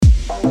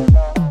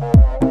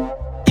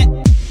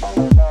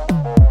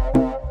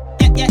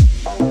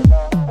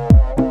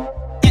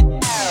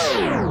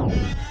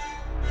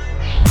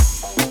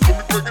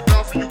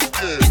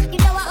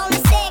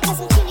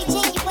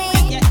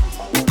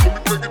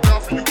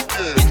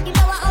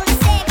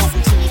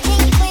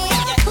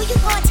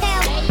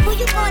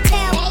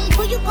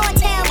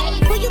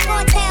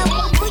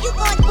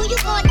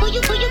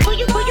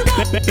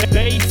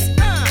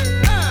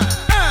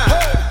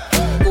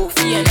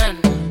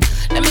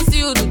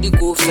the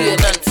go fair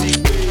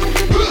nancy.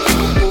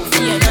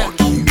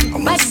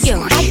 Bad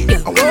girl,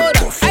 go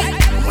down.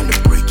 I wanna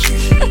break you.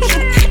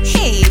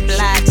 Hey,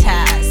 black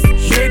ass.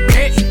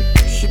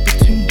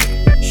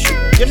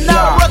 You're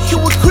now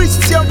rocking with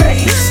Christian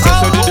Bass.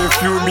 So did they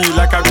feel me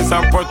like I be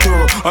some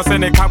poto? Or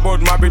send a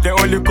cardboard, might be the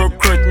only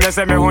cockroach. Yes,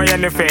 I'm a home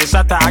in the face.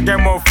 Shut up, I get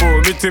more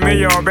food. Me to me,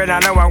 your bed,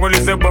 and I know I'm going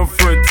to say about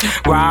fruit.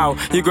 Wow,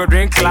 you go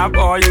drink clap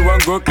or you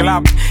won't go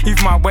clap.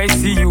 If my boy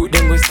see you,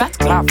 then we start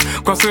clap.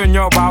 Cause in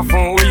your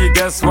bathroom, where you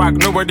get swag,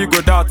 nobody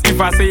go doubt. If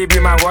I say it be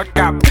my word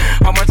cap,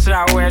 how much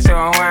I wear, so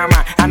I'm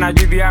and I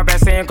give you a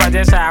best saying, cause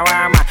you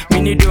shawarma.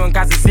 Me need doing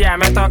cause you see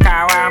I'm a talk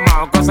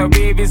awama. Cause a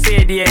baby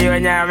say, dear, you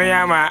and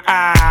Yama.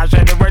 Ah,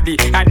 show the body,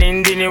 I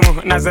didn't dinner.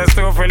 Nasa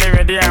store for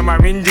me, dear, I'm a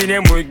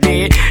minjine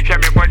mugbe. Show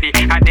me body,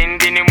 I didn't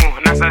dinner.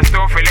 Nasa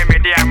store for me,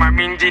 dear, I'm a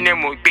minjine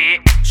mugbe.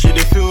 She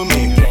dey feel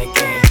me,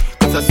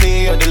 cause I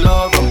say I dey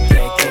love her.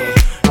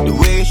 The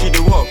way she dey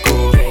walk,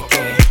 oh,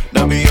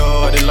 that be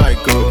all they like,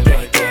 oh.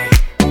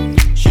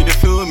 She dey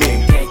feel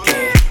me,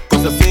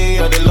 cause I say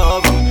I dey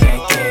love her.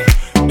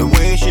 The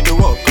way she dey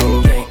walk,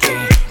 oh,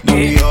 that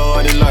be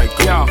all they like,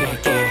 oh.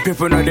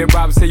 People know the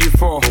bab say you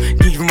fall,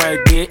 give my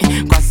day.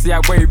 Cause see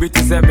a boy bit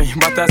to 7,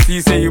 but I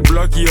see say you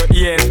block your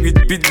ears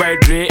with beat by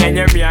Dre. And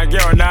yeah, me a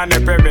girl now ne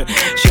payment.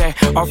 Share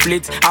of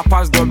late, I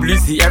pass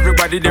WC.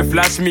 Everybody they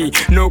flash me,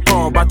 no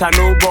call, but I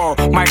no ball.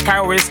 My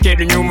car was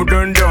scared and you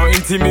don't do.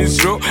 Intimate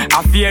slow,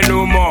 I fear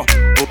no more.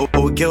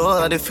 Oh, girl,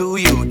 I dey feel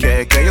you,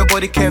 care. Your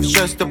body cares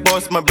just to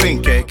bust my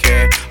brain, care.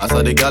 I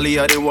saw the galley,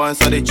 I the ones,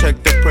 so they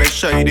check the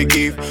pressure you dey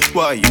give.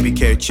 Why you be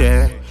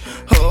care?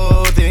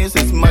 Oh, this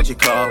is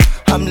magical.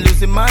 I'm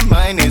losing my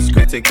mind, it's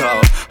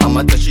critical.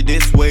 I'ma touch you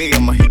this way,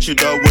 I'ma hit you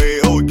that way.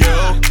 Oh,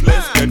 girl,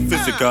 let's get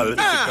physical.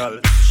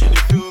 She dey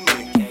feel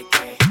me,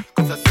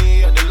 cause I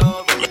see her the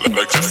love.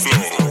 Like you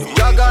flow.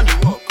 Jagan,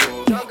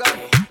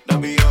 that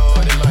be all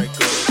they like.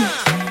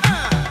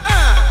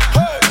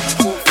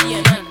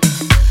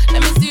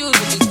 Let me see you do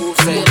the go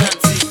fair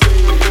nancy.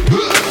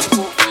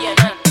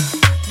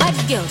 Bad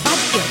girl,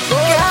 go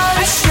down.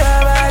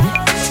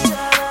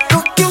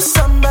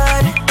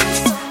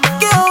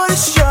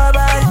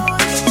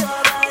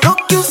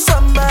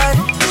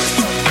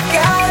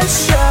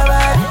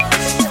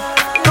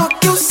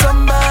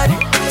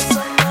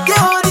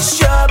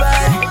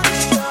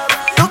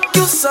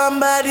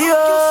 Somebody,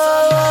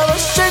 oh,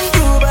 send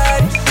you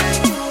body,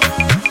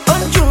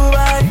 on you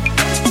body,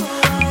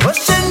 oh,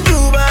 send you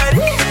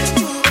body,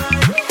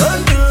 on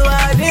you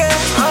body,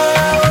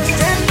 oh,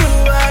 send you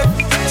body,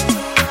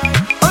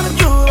 on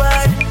you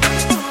body,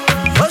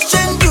 oh,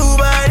 send you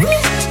body,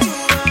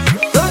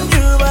 on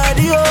you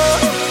body, oh,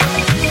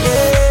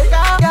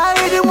 yeah,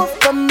 carry the move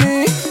from me,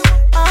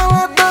 I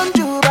want on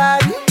you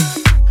body,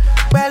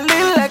 belly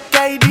like I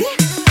did,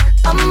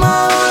 I'm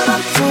all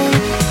on to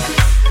you.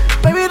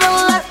 Baby,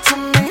 don't lie to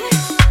me.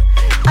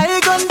 Are you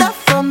gonna die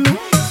for me?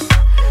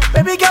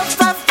 Baby, girl,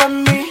 fight for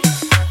me.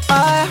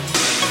 Oh,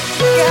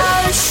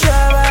 yeah, it's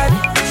your body.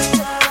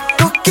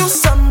 Go kill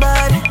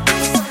somebody.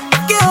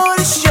 Girl,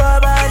 it's your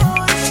body.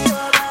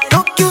 Go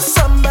kill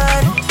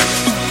somebody.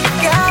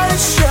 Girl,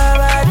 it's your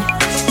body.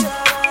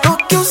 Go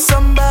kill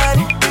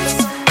somebody.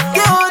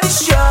 Girl, it's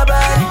your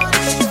body.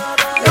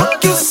 Go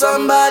kill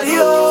somebody.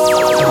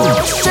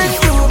 Oh,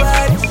 shake your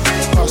body.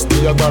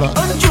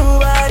 On your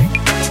body.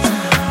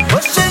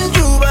 Send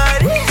you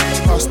body,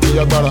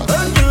 Yagbara.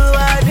 send you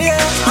body,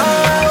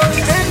 oh,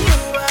 send you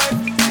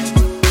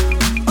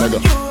body,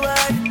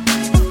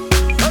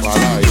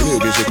 Voilà, il est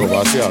obligé qu'on va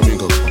assez à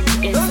bingo.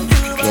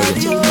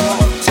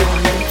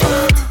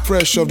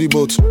 Fresh off the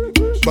boat,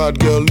 bad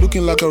girl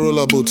looking like a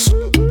roller boat.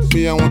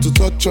 Me, I want to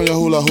touch on your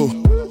hula ho.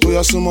 Oh,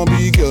 you're some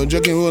big girl,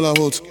 jerking roller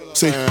boat.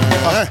 Say,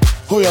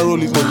 oh, you're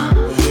rolling boat.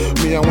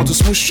 Me, I want to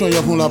smoosh on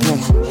your hula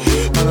pump.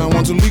 And I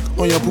want to lick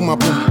on your puma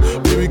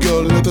pump. Baby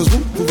girl, let us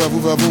boom, boom,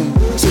 boom,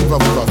 boom. Say, boom,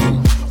 boom,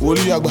 boom.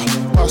 Woli Yagba,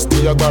 pass the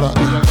Yagbara.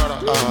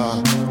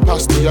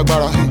 Pass the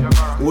Yagbara.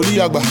 Woli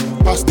Yagba,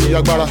 pass the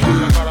Yagbara.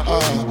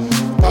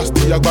 Pass the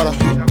Yagbara.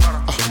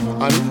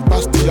 And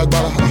pass the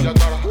Yagbara.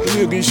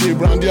 You can share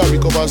brandy, I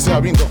because I say, I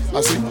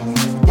say,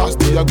 pass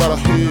the Yagbara.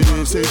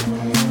 Say,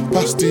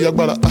 pass the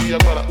Yagbara.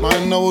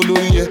 Man, now,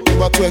 Luriye,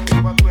 over twerk.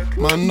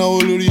 Man, now,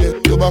 Luriye,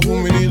 over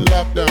for me,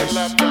 lap dance.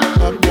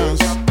 Lap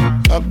dance.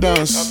 Lap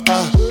dance,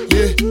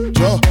 yeah,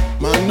 Joe.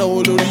 Man,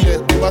 no loriye,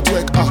 over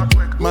twerk,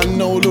 Man,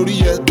 no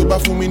loriye, over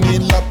for me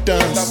need lap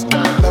dance,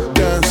 lap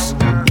dance,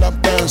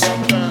 lap dance.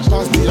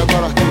 Pass the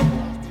Yagbara.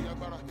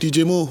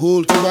 DJ Mo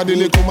hold,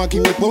 Kibadele Koma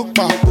Kiwe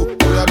Popa.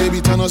 Oh yeah, baby,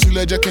 turn us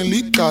like Jack and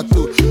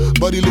Likato.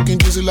 Body looking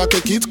juicy like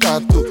a Kit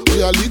Kat. Oh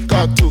yeah,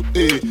 Likato,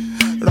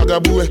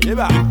 Ragabue.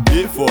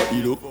 A for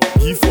Ilo,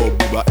 B for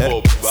Buba.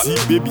 C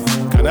baby,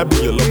 can I be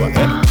your lover?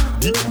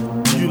 D,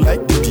 do you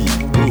like the D?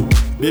 Oh,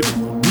 baby.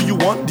 You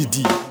want the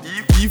D,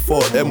 E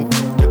for M,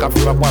 you can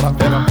feel my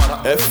para,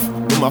 F,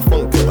 do my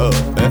funk,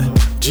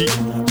 G,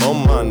 on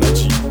my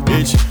G,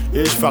 H,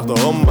 Age factor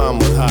on my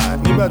mouth high.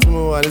 Ni bet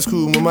mo at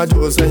school, mo ma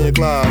joke send your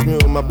class. Me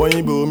my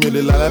boy bo me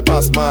the like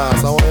pass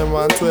mass. I want him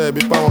man 12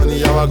 be pound in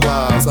your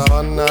glass. I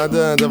want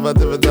that.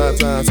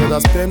 So I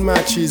spend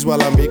my cheese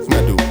while I make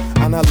my dough.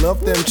 And I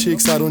love them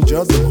chicks, I don't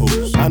judge them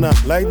hoes. And I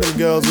like them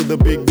girls with the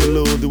big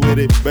below, the way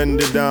they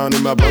bend it down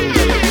in my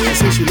bungalow. She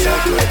say she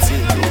like my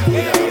team,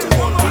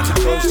 but you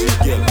close to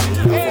get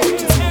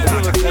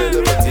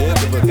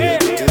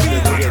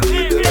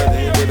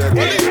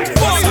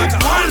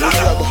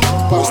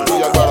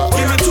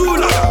give me two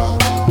laga,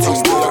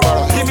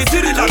 give me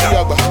three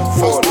laga,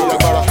 four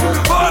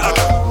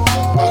laga.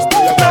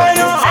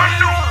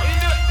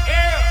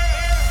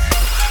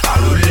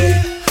 Arole,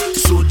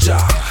 soja,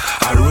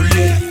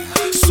 arole,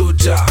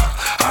 soja,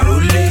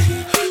 arole,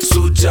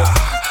 soja,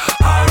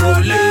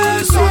 arole,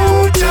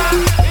 soja.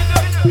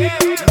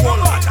 One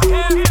laga,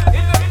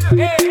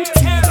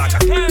 two laga,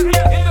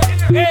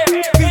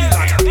 three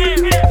laga,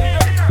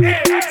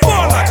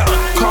 four laga.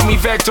 Call me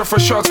Vector for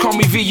short, call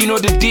me V. You know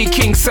the D,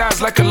 king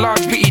size like a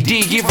large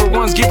BED. Give her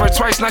once, give her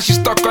twice, now she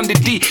stuck on the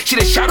D. She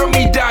the shadow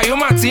me die, oh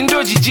my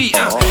Tindo GG.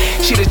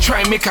 She the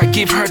try make I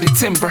give her the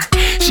timber.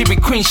 She be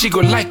queen, she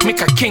go like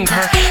make I king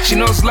her. She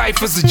knows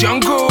life is a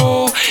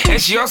jungle, and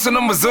she also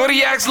know my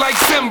zodiacs like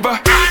Simba.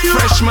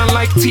 Freshman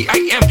like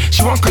TIM,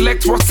 she won't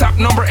collect WhatsApp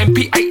number and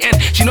PIN.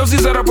 She knows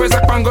these other boys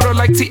like Pangoro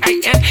like TIN,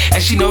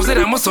 and she knows that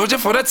I'm a soldier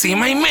for the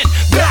team I'm in.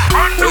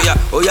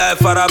 Oh yeah,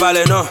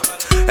 farabale no.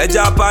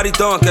 Eja party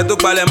ton, keto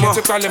palemo.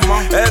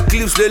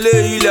 Eclipse lele,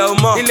 il est au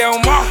mort.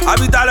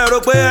 Habita le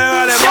repé,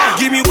 elle est mort.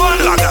 Give me one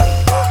laga,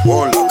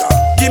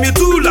 give me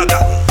two laga,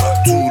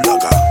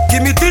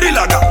 give me three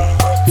laga,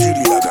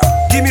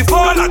 give me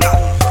four laga,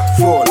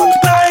 one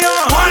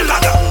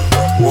laga,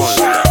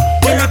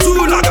 give me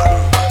two laga,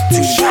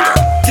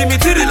 give me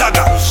three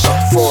laga,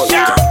 four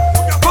laga.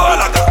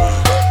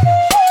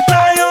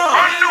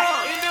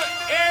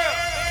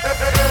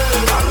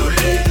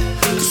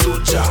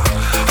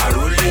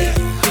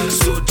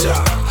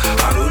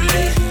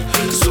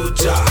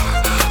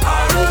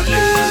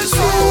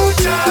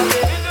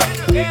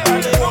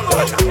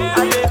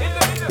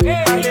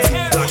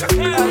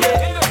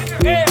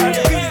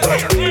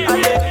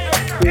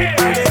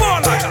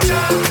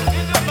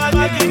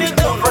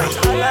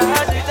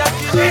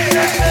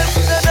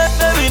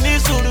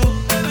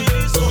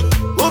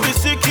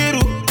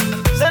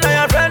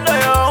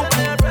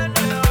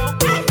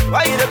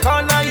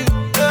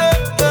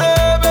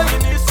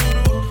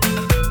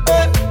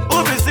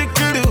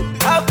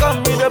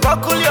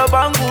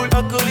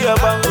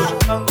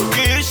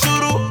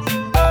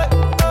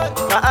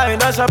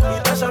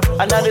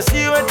 And I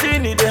see what you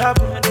need to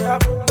happen.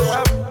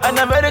 And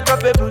I'm very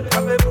capable,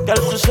 girl,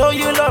 to show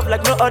you love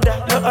like no other.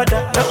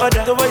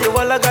 The way you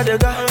all I got the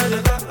guy,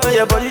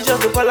 your body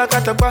just to fall like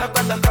a tapa.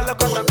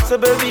 So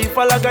baby,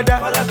 fall like a da.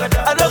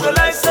 I don't go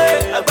like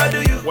say, I got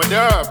you. What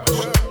up?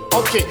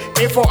 Okay,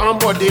 A for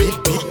Amber Day,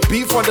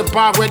 B for the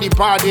bar where the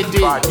bar they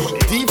day,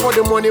 D for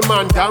the money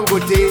man Dango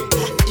Day,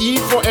 E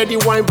for Eddie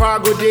Wine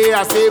Bargo Day.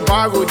 I say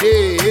Bargo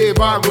Day, hey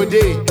Bargo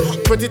Day.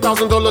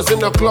 $20,000 in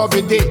the club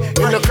a day.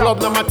 In the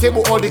club, now my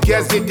table all the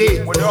girls they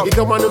day. It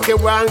don't man okay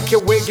where I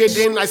can't wait get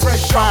in. I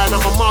fresh fire, now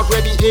my mouth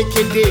ready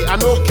AK day. I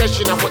know cash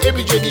now for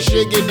every day the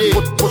shake day.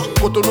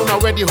 Put on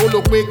ready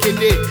holo quick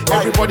day.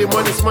 Everybody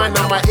money's mine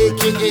now my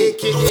AKA.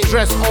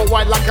 Dress all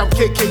white like I'm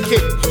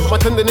KKK. My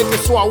tender nigga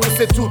so I will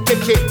say 2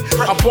 take it.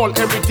 I ball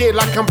every day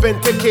like I'm Ben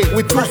Teke.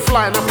 We too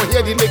fly now for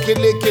here the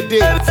leke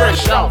day.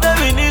 Fresh out,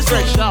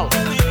 fresh out,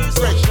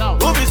 fresh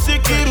out. Who be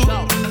sick you?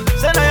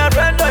 Say now your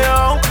friend or your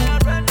uncle.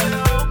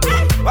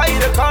 Why you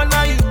the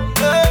corner you?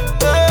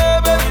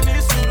 Baby,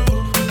 need to do.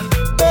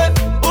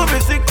 Who be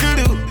sick to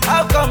do?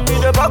 How come you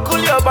the buckle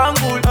your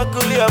bangle?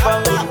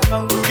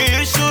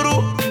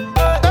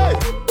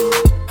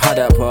 How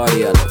that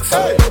party I look so.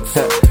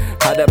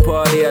 How that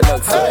party I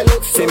look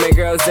so. See my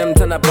girls them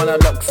turn up on a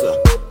look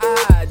so.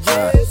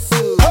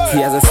 He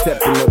has a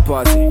step in the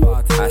party.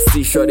 I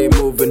see shorty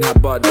moving her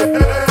body.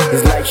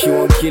 It's like she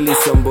won't kill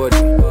somebody.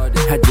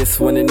 I just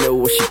wanna know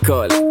what she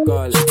call it.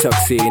 She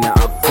talks saying I'm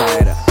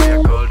Al-Qaeda.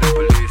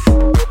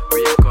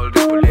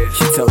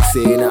 She talks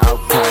saying I'm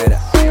Al-Qaeda.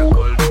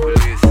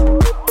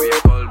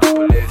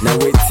 Now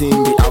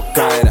waiting the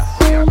Al-Qaeda.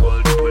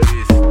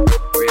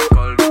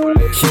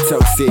 She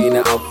talks saying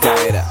I'm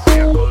Al-Qaeda.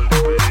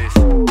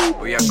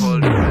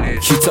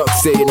 She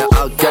talks saying I'm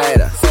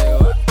Al-Qaeda.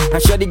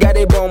 And shawty got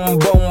a boom.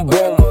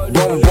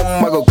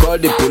 I go call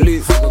the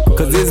police.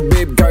 Cause this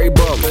babe carry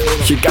bomb.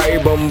 She carry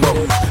bomb.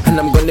 And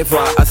I'm gonna for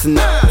her ass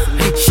now.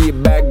 She a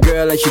bad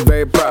girl and she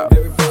very proud.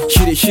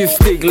 She the shift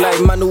stick like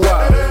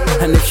Manuel.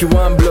 And if she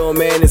want blow,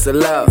 man, it's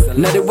allowed.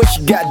 Now the way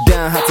she got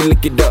down, had to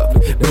lick it up.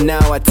 But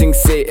now I think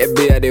say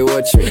FBI they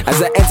watch me.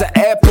 As I enter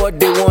airport,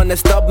 they wanna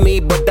stop me.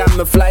 But I'm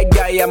a fly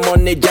guy, I'm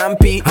on the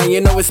jumpy. And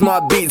you know it's my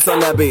beats on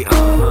that beat.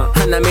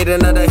 And I made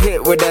another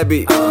hit with that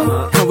beat.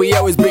 And we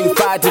always bring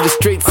fire to the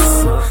streets.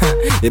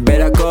 You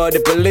better call the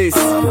police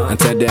and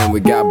tell them we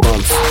got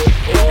bumps.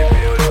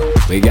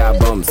 We got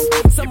bumps.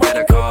 You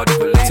better call the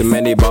police. Too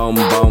many bum.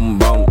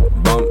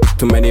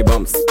 Too many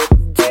bumps.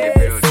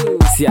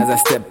 See as I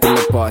step in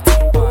the party,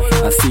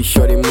 I see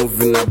shorty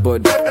moving her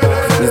body.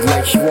 It's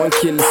like she won't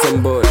kill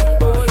somebody.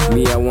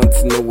 Me, I want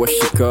to know what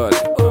she call it.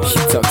 She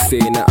talk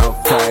saying her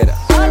Al-Qaeda.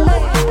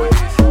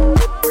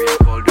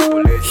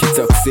 She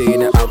talk saying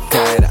her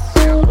Al-Qaeda.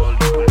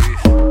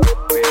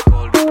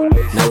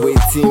 Now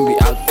waiting be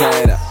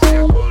Al-Qaeda.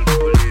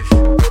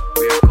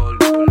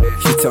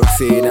 She talk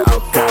saying her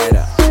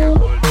Al-Qaeda.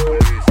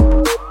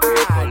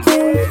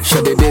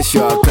 Shorty this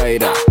your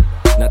Al-Qaeda,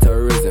 not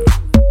terrorism.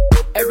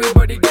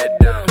 Everybody get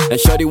down. And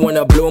shorty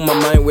wanna blow my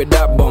mind with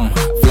that bomb.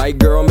 Fly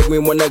girl make me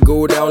wanna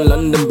go down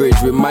London Bridge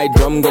with my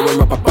drum going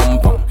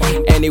rap-a-pum-pum.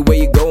 Anywhere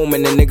you go,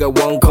 man, the nigga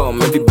won't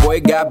come. If your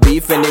boy got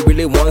beef and they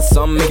really want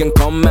some, make him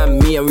come at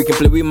me and we can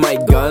play with my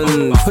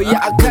guns. Oh yeah,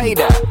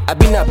 Al-Qaeda, I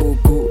been a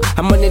buku.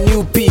 I'm on a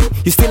new peak,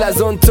 you still a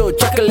Zonto,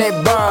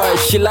 chocolate bar.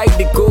 She like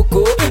the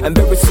cocoa, and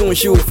very soon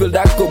she will feel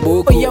that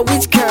koboko. Oh yeah,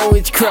 which kind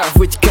witchcraft,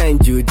 which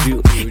kind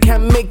juju?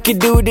 Can't make you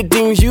do the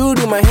things you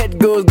do. My head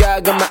goes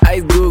gaga, my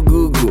eyes go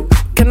goo-goo.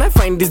 Can I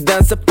find this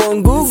dance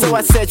upon Google? So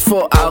I search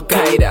for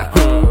Al-Qaeda.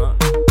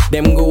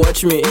 Them go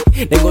watch me,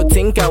 they go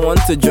think I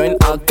want to join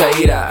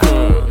Al-Qaeda.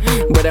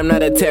 But I'm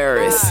not a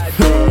terrorist.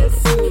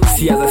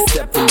 See as I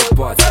step in the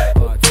party,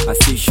 I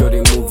see shorty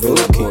moving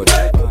her body.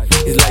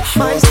 It's like she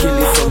was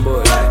killing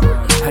somebody.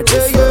 I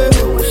just wanna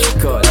know what she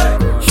call it.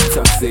 She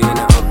talk saying her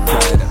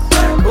Al-Qaeda.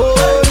 Oh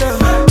no,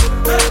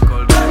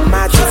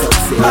 she talk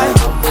saying her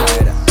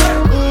Al-Qaeda.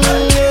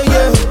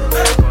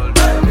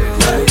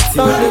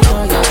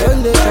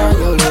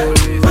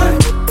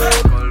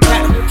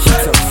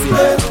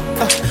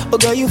 Oh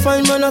girl, you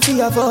find man off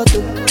your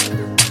photo.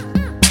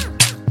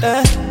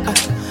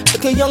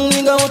 Like a young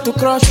nigga want to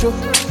crush you.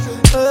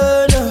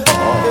 No.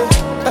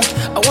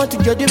 I want to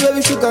get the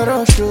baby sugar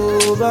rush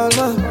you,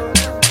 mama.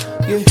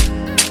 Yeah.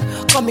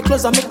 Come me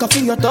close and make her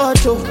feel your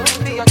touch, oh.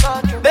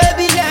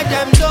 Baby, let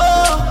them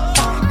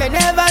know. They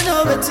never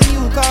know what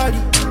you carry.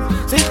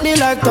 Fit me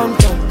like Tom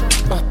Tom.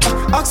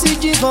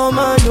 Oxygen for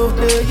man, oh.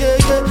 Yeah.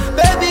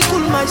 Baby,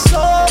 cool my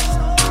soul.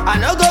 I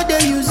no go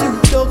they use you,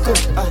 loco.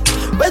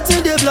 Wait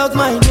till they block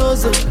my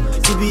nose.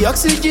 To be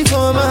oxygen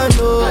for my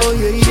nose,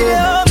 yeah. They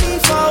hold me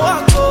for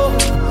walk, oh.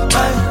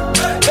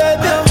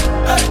 Baby,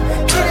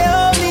 they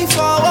hold me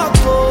for walk,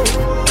 oh.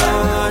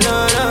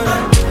 No.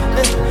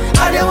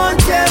 I don't want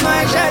to tear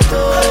my shirt,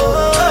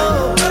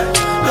 oh.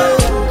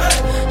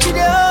 They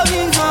hold me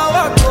for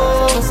walk, oh.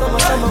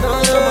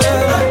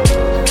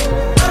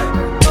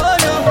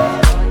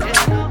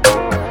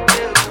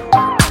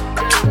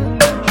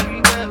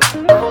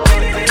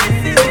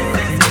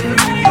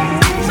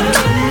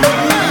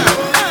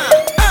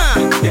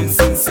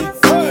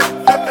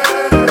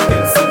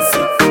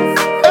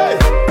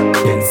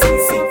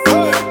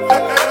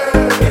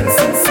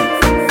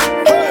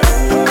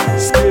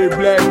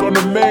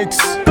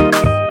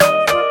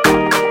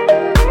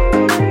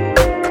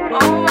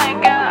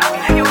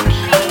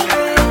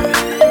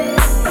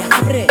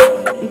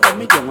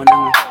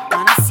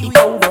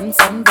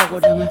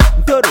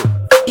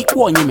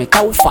 You make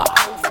out far.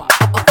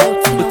 But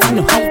in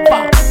the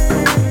hyper.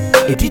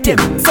 Edit him.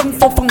 Some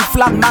for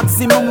flag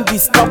maximum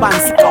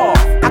disturbance.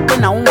 I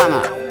can now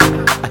wanna.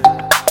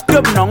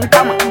 Dub non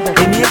come.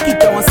 They make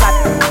it on sat.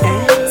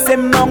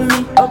 Same on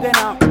me. Okay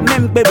now.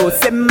 Name baby,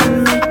 same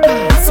on me.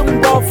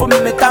 Some go for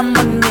me, come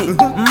on me.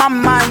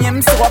 Mama,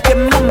 I'm so okay,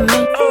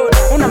 mommy.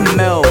 On a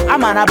mill,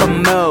 I'm an abba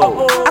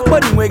mill. I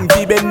couldn't wait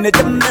to be in the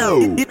mill.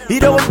 He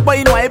don't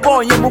buy my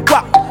boy, you move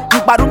up.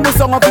 But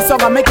song of the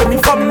song, I'm making me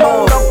from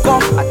more.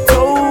 I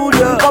told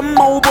you, come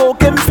over,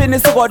 can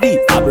finish body.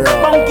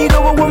 Bunky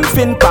no one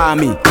fin by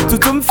me. To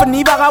them for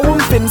me, but I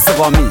won't finish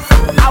for me.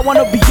 I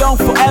wanna be young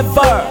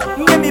forever.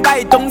 Maybe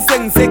by don't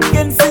sing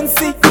second since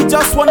you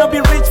just wanna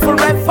be rich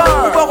forever.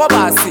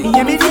 Bogobasi,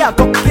 yeah, media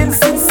talking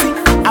since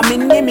I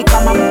mean, me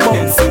come and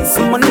bump.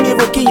 Someone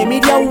never can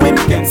media win.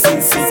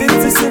 Since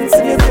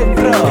you can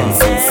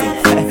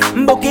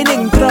draw.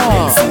 Booking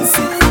draw.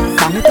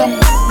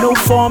 No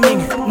forming,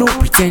 no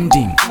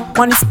pretending.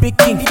 Money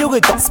speaking,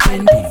 you get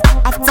spending.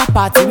 After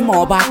party,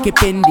 more back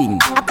pending.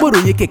 I put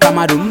you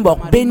kamarum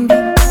bok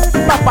bending.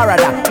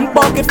 Paparada,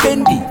 mbok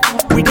fendi.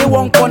 We dey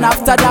one con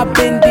after that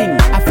bending.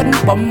 I feel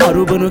bomb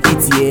no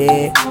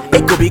kitty.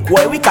 Eko big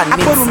boy, we can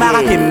mix. I put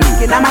mara kem,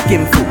 kenama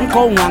kem fu.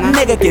 Nko wang,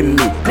 nega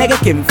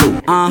kem fu.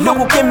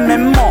 No kem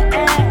memo.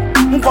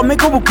 Nko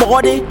make up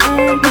body,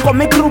 nko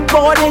make group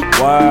body.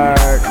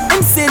 Word.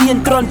 I'm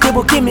saying tron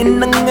table came in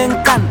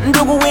nangan.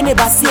 Ndogo wene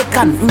basie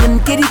kan, nyen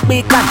keri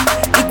pe kan.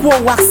 Ikwo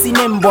waxi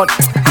nembot,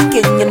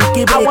 kenyen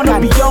kebe kan. I wanna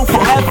be young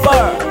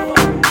forever.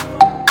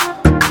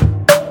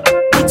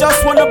 We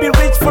just wanna be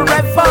rich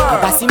forever.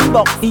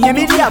 Basimbo, iye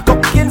media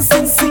talking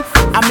since.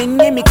 I mean,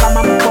 me come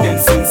and go.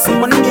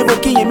 Someone never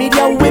can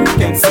media win.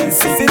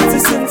 Since you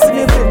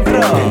can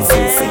draw.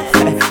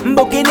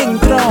 Mboking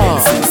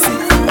draw.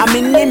 I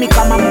mean, me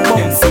come and go.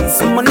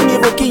 Someone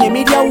never can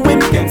media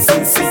win.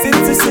 Since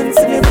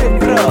you can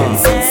draw.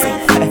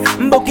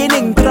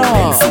 Mboking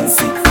draw.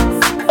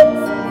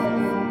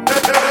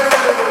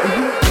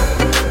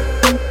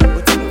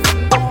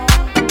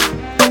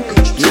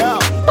 Yo,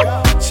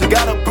 she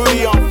got a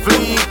booty on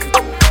fleek.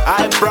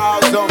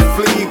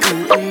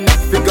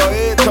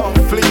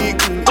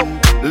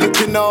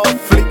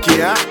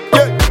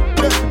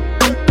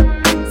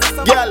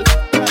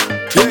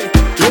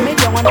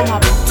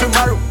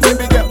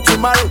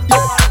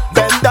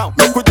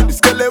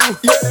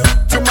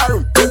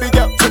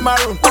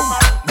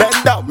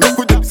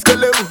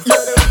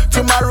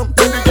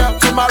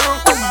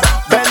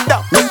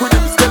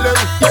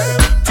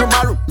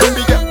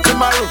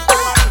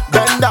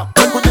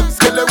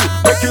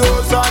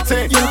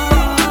 something.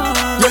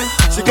 Yeah,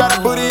 she got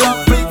a booty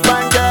up, big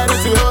fine girl,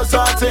 it's a whole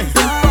something.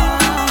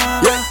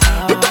 Yeah,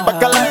 with the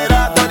back like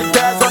that, all the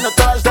girls wanna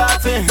touch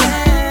that thing.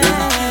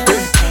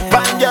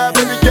 Fine girl,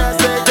 baby girl,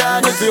 say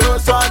girl, it's a whole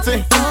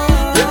something.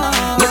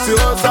 Yeah, it's a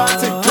whole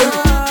something.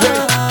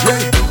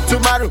 Yeah.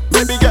 Tomorrow,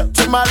 baby girl,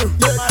 tomorrow.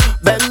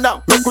 Bend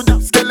down, make you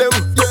do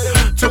skeleton.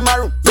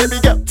 Tomorrow, baby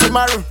girl,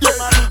 tomorrow.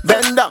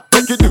 Bend down,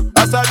 make you do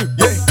as I do.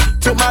 Yeah,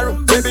 tomorrow,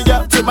 baby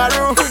girl,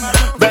 tomorrow.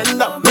 Bend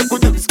down, make you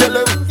do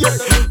skeleton.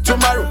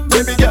 Tomorrow,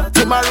 baby girl,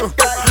 tomorrow.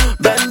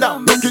 Bend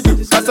down, make you do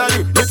as I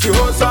do. Make you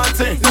hold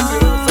something.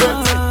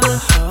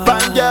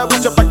 Fine girl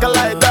with your back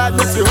like that,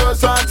 make you hold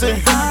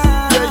something.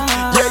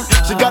 Yeah,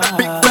 she got a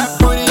big fat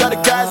booty, all the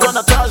guys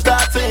wanna touch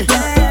that thing.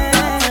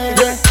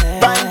 Yeah,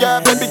 fine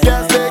girl, baby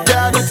girl, say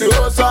girl, need to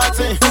hold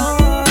something.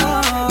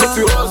 Need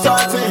to hold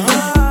something.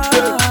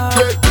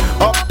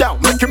 Yeah. Up down,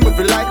 make you move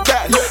it like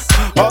that.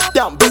 Up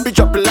down, baby,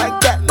 drop it like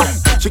that.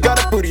 She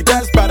got a booty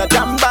that's better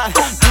than bad.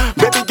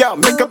 Baby girl,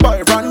 make a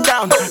boy run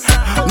down.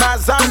 My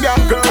Zambian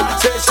girl,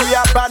 say she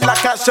a bad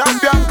like a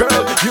champion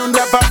girl. You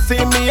never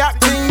see me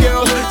acting,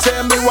 girl.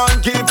 Tell me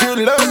one, give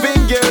you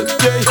loving, girl.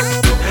 Yeah.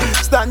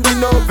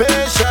 Standing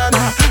ovation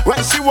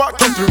when she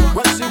walking through.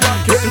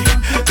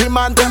 Yeah.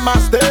 Demand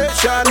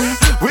demonstration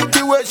with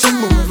the way she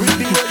move.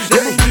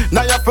 Yeah.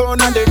 Now your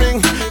phone and the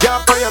ring. Yeah,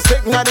 for your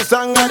signal, the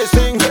song and the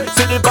sing.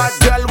 See the bad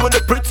girl with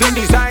the pretty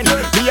design.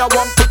 Me I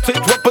want put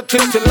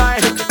it to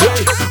line.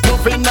 Yeah.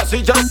 Moving as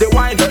she just the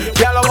wine.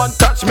 Girl I want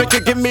touch, make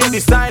you give me the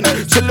sign.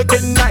 She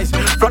looking nice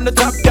from the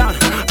top down.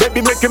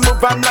 Baby make you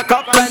move and knock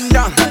up and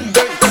down.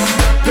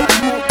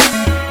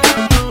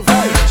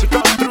 She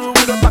come through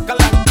with a back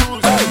like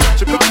juice.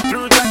 She come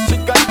through like she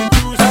got the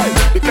juice.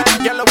 The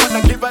kind girl I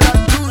wanna give her that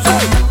juice.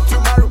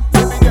 Tomorrow,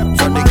 baby girl,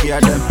 for the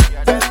gear them.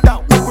 Bend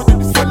down,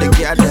 for the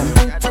gear them.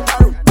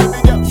 Tomorrow, baby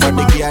girl, for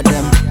the gear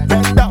them.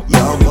 Bend down,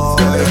 yo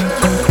boy,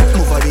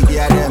 move for the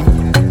gear them.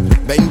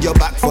 Bend your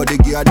back for the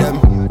gear them.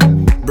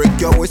 Break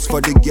your waist for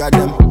the gear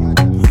them.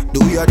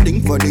 Do your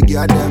thing for the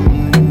gear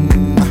them.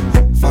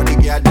 For the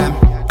gear them.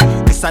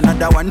 It's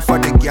another one for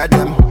the gear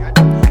them.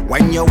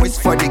 Wind your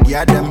waist for the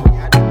gear them.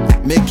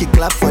 Make it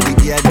clap for the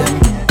gear them.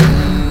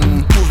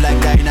 Move like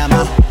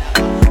dynamo.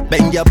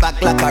 Bend your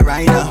back like a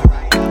rhino.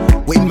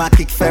 With my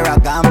kick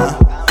Ferragamo.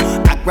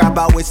 I grab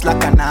her waist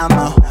like an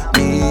armor.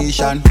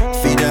 Nation,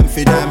 feed them.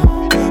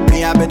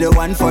 Me I be the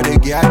one for the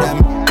gear them.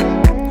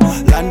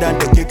 London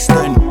to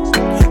Kingston,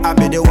 I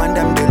be the one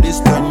them to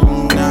listen.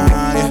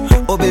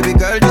 Yeah. Oh baby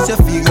girl, this your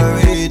figure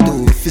eight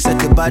too. If you set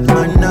the bad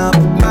man up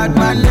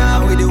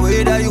with the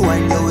way that you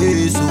wind your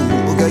waist.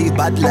 Oh girl, you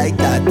bad like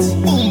that.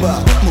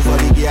 Boomba, move for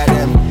the gear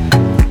them.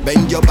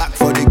 Bend your back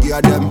for the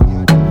gear them.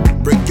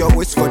 Break your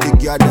waist for the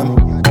gear them.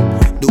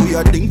 Do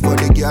your thing for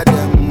the gear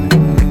them.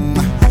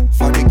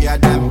 For the gear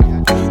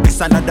them. It's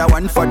another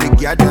one for the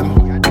gear them.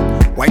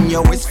 Wind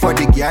your waist for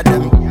the gear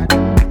them.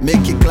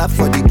 Make it clap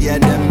for the gear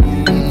them.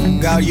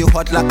 Girl, you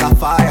hot like a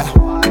fire.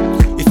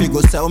 If you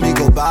go sell me,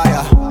 go buy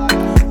ya.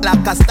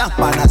 Like a stamp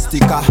and a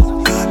sticker.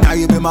 Now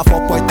you be my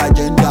 4-point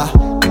agenda.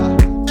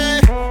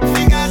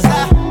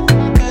 Figasa,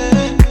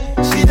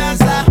 she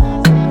dancer.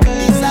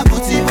 It's a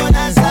booty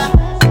bonanza.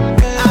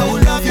 I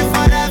will love you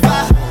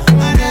forever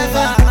and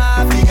ever.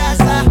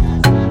 Figasa,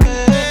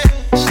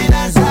 she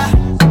dancer.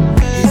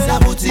 It's a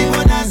booty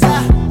bonanza.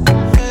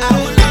 I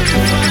will love you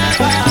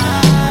forever.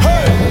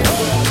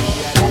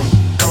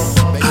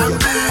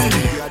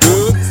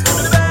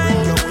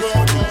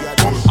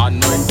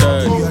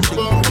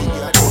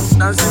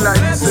 Dancing like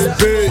this,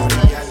 hey.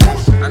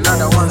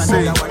 Another one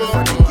say,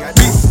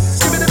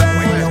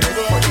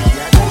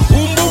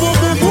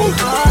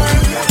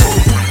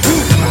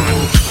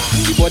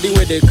 the body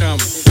where they come,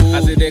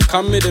 as they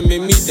come, they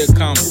make me they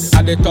come.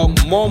 And they talk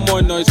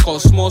more noise,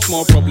 cause small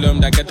problem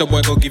that get a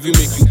boy go give you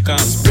make you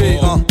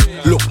come.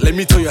 Look, let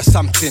me tell you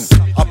something.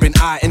 I've been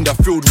out in the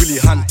field really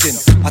hunting.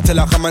 I tell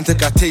her come and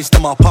take a taste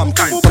of my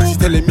pumpkin, but she's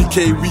telling me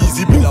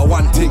K-Weezy be the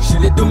one thing. She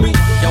let do me,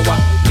 yawa,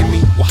 give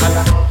me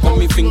wahala. Got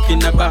me thinking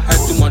never had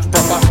too much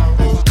proper.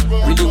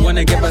 Really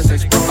wanna get my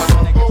sex proper.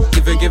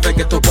 Give her,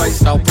 get the boy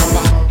style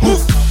proper.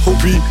 Move,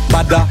 hobby,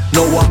 bada,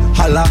 no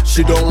wahala.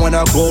 She don't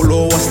wanna go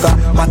low, what's that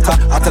matter?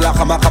 I tell her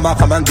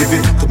come and give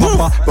it to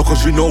papa.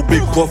 Because you know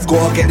big puff, go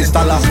and get this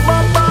dollar.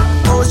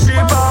 Oh she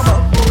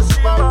baba,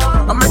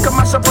 I make a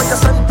mash up on your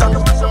center.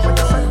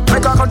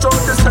 Make her control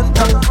the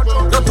center.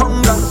 Your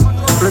tongue,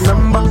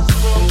 remember.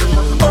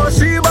 Oh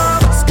she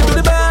baba, skip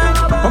the bang.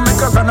 I make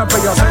her run up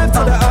on your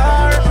center.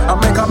 I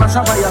make her mash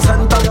up on your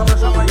center.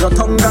 Your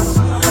tongue,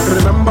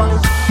 remember.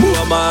 Who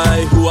am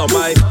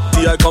I?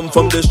 See I come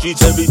from the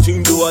streets,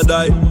 everything do or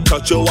die.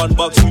 Touch your one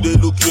box, you they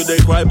look, you they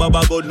cry.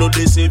 Baba God know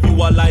they save you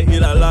a lie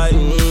in a lie.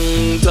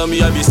 Tell me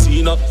have you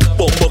seen her?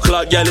 Bumper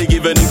clock, yeah they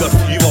give a nigga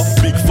fever.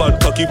 Big fat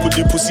cocky put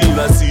the pussy in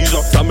a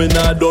seizure. From in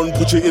a done,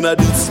 put you in a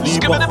deep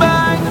sleeper.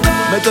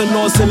 Make her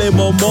know say les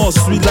more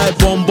sweet like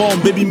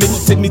bonbon. Baby make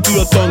you take me to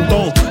your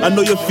tonton. I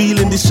know you're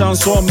feeling this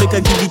chanson, make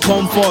her give you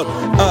comfort.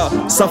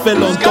 Ça fait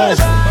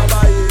longtemps.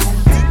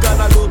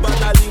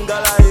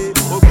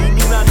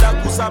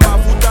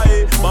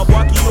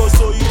 Maboa ki yo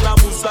so ila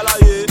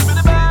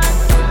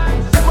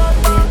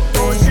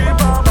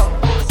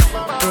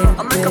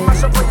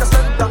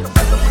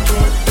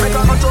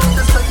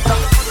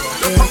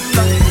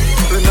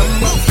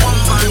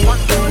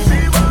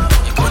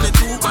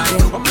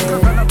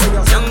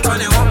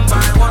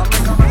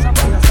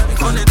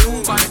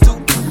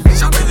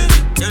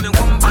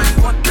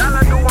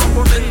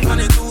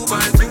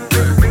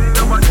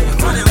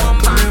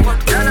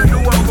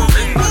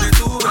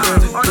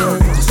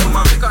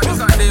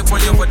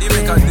your body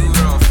make her do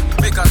rough.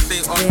 Make her stay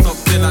on top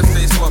till I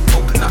say swap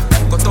up now.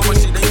 Got all my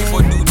shit that you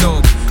for do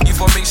dog. You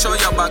for make sure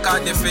your back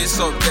out the face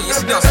up. Yeah, you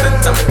see the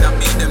center, that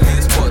be the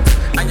main spot.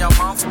 And your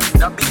mouth,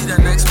 that be the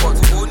next spot.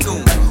 Oh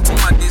no, oh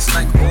my this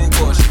like oh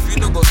gosh. If you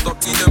don't go stop,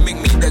 you don't make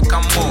me they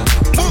come more.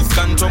 Move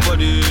can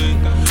somebody,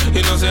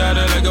 you know say I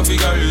don't like a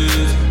figure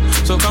eight.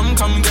 So come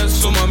get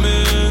some of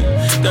me.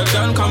 That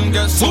girl come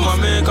get some of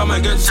me. Come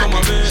and get some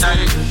of me.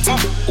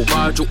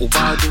 Ubaju,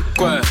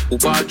 kwe.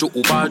 Ubaju.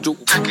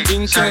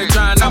 Inside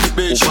trying up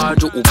bitch.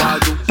 Ubaju.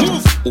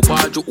 Move.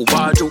 Ubaju.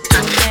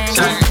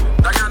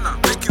 Diana,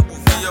 make you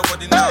move your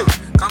body now.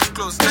 Come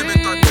close, let me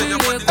touch your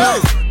body now.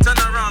 Turn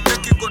around,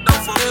 make you go down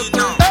for me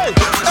now.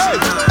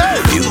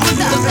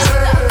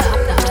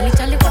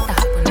 Charlie, what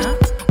happened, huh?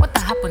 What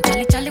happened,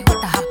 Charlie,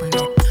 what happened?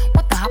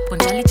 What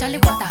happened, Charlie,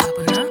 what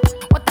happened, huh?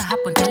 What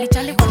happened,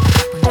 Charlie, what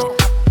happened?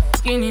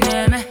 Guinea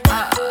name,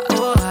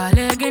 oh,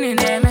 guinea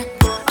name,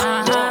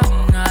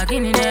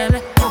 guinea name,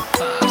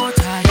 oh,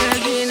 Charlie,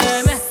 guinea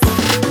name.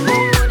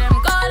 Them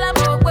call a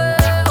bogue,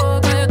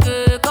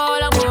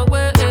 call a bogue,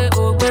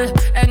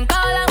 and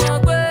call a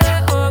bogue,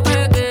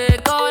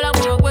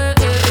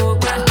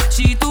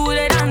 she do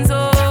the dance,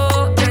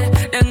 oh,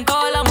 then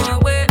call a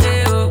bogue,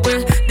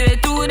 they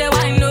do the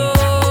wine,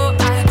 oh,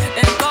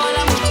 then call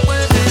a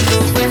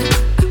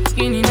bogue,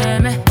 guinea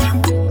name,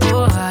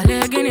 oh,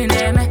 guinea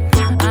name.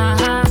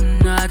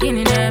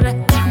 Guinea name,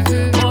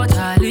 oh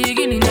Charlie,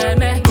 Guinea name,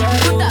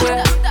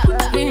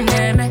 Guinea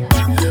name,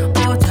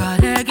 oh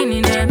Charlie,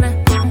 Guinea name,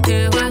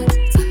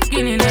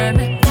 Guinea name,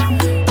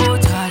 oh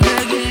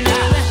Charlie, Guinea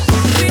name.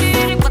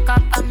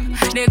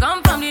 They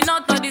come from the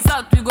north or the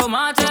south, we go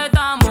march at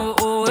them,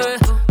 oh.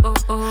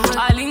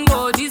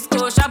 Alingo,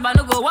 disco, Shabba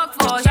no go walk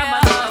for Shabba,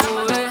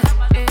 oh.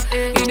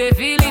 You dey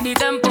feel in the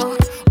tempo,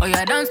 oh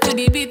you dance to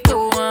the beat,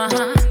 oh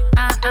oh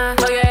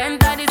you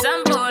enter the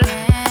sample,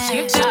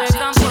 skip the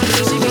example.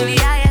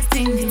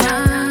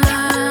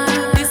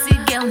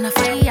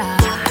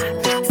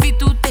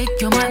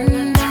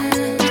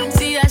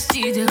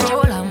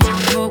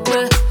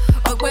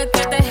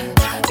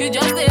 You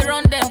just they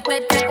run them,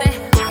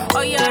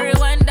 oh yeah,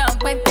 rewind down,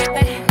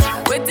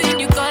 waiting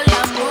you call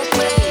them,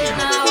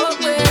 now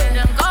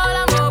them call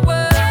them,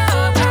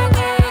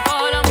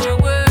 call them,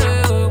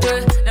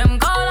 them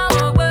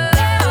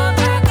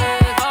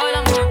call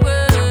them,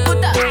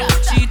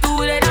 she do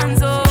the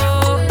dance,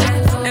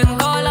 them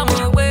call them,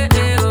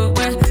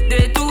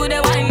 they do the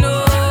wine, them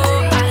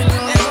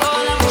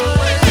call them,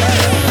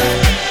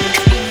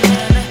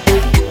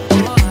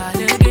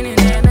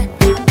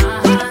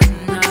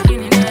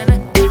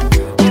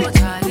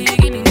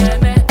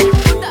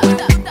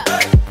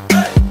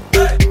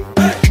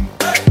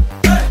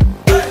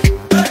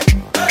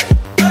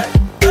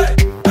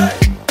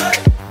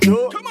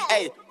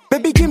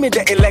 baby, give me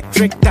the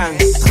electric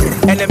dance.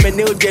 And then me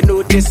know get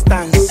no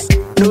distance.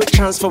 No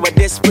chance for a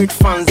desperate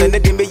fans. And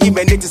then me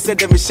even need to say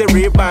them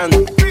share band.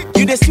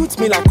 You they suit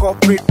me like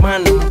corporate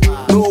man.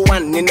 No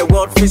one in the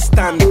world fit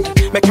stand.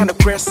 Me kind of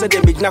press so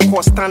them big na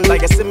cause stand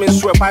like a Simmons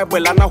swear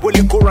Bible and a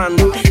Holy Quran.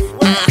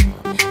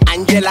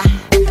 Angela,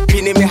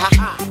 pini me ha.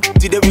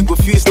 Today we go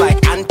fuse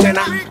like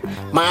antenna.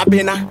 My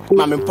bena,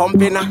 mama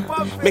pumpina.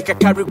 Make a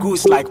carry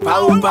goose like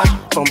Pauba.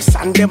 From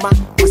Sandema,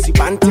 Pussy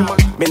Bantima.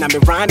 Me na me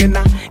running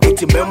na.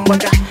 Iti member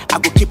I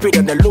go keep it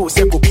on the low,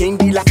 say go king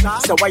dealer.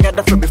 So why you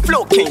da from me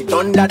flow king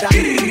thunder da.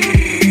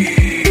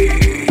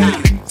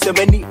 So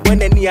many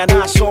when any and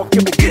I shock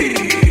you.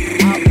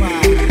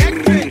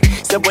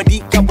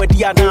 Somebody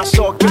kabadi and I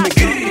shock you.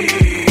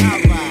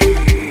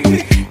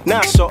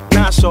 Na shock you.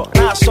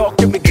 Na shock you.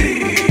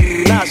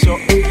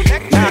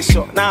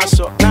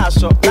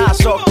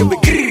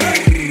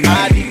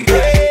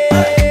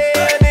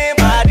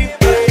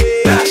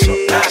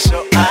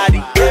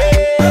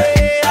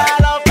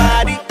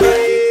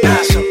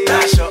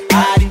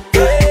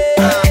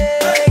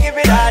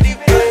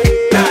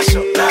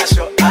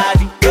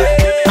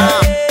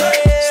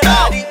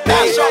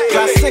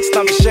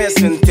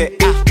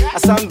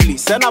 Assembly,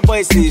 send a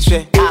boy say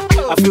she.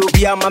 I feel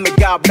be a mammy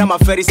gab, now my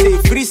ferry say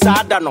free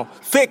sadano,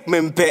 fake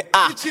mempe.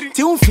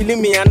 Till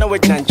feeling me, I know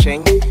what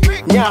Nancheng.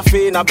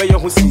 Nyafe, na be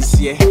your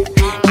sincere.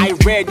 I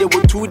read there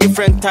were two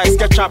different types,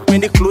 catch up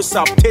many close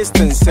up, taste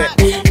and set.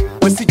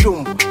 What's the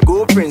jump?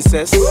 Go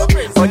princess, or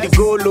the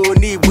go low,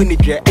 need winnie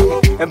jet.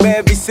 And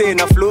baby saying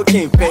a flow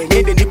can't pay.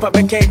 Need the nipper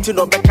back to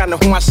no back and a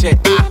hoa shit.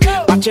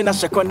 Watching a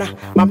shakona,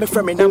 mammy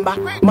from me number,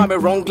 mammy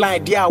wrong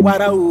line, dear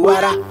wara,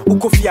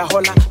 ukofia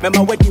hola,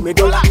 mema wedi me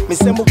dollar. Me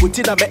say mo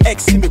buti na me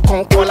ex me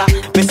konkola.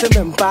 Me say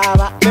me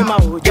mbaba, me ma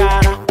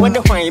ujara. When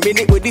the wine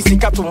minute with this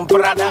ikatum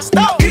brother.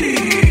 Stop.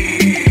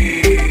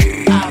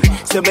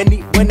 So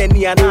many when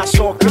any and I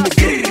shock me.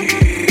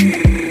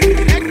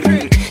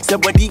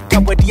 Somebody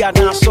kabadi and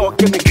I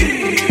shock me.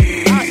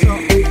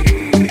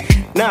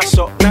 Na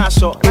shock me. Na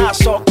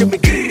shock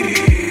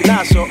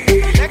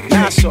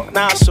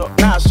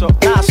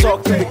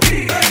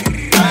me.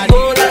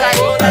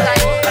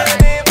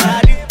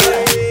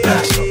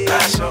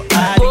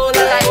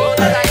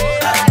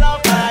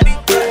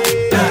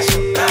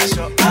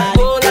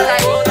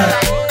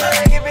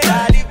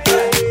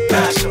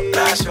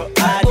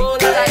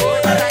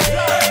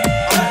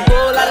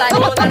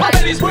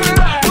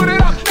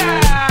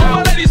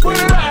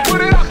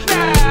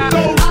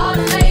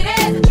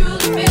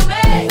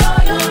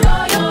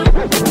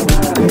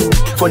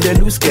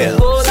 girl.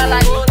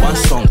 One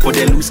song for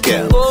the loose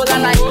girl.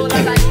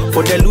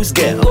 For the loose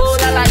girl.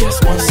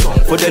 Just one song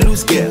for the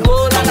loose girl.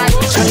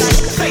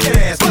 Shake your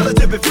ass,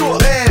 relative if you a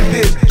bad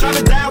bitch. Drop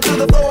it down to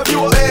the floor if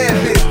you a bad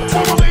bitch.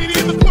 For my lady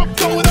in the club,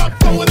 throw it up,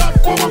 throw it up.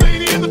 For my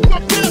lady in the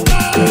club,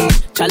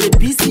 Charlie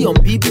BC on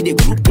BB, the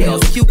group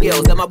girls, few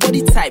girls, they're my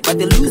body type, but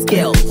they loose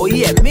girls. Oh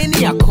yeah,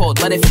 many are called,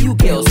 but a few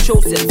girls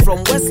chosen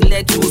from West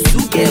Leg to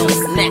Zoo girls.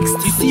 Next,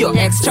 you see your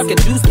ex chuck and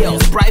loose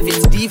girls,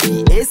 private,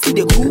 DV, AC,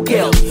 the cool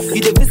girls.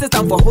 You the visit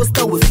time for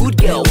hostel with food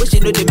girl. Wish you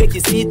know they make you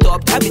see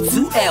top, have it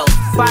 2L.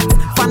 But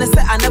funny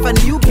say I never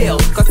knew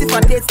girls, cause if I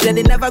date then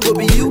it never go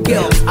be you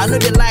girls. I know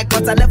they like,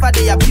 but I never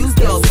they abuse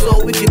girls.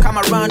 So if you come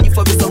around, you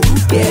for me some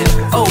loose girl.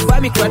 Oh, buy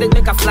me credit,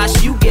 make a flash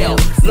you girl.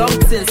 Long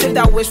since, save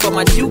that wish for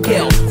my new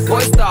girl.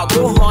 Boy star,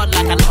 go hard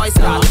like an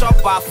oyster.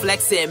 Chopper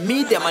flexing,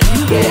 me them a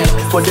new girl.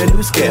 For the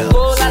loose girl.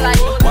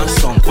 One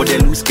song for the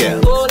loose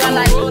girl.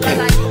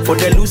 For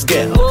the loose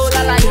girl.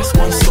 Just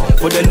one song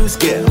for the loose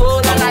girl.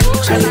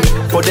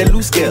 For the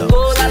loose girl.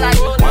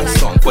 One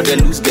song for the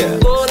loose girl.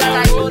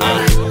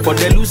 For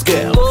the loose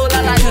girl.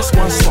 Just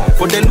one song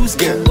for the loose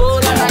girl.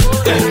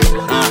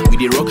 With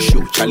the rock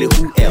show, Charlie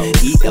who L,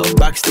 EL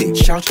backstage,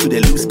 shout to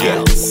the loose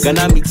girls.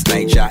 Ghana meets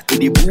Niger, in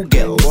the boo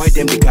girl. Boy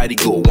them they carry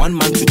go, 1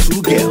 man to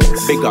 2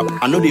 girls. Big up,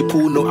 I know they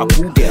pull no a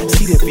pool girl.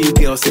 See the few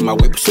girls in my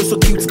web, so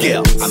cute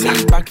girls. I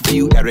mean back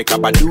view, Erica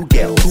Badu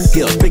girl. 2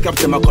 girls, big up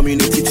to my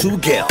community, 2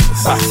 girls.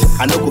 But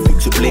I know go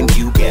fit to blame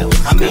you girl.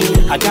 I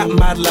mean, I got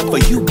mad love for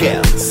you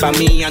girls. I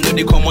mean, I know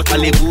they come out a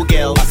label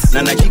girl.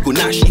 Nana Jigo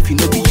Nash if you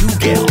know be you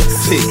girls.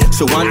 Say,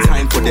 so one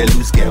time for the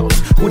loose girls.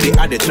 Who they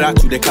add the track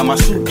to the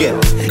Kamasu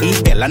girls.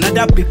 EL,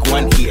 another big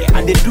one here.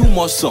 And they do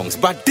more songs,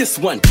 but this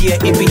one here,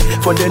 it be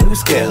for the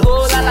loose girls.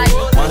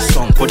 One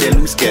song for the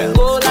loose girls.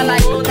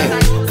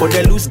 For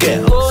the loose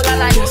girl.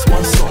 Just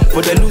one song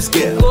for the loose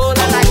girl.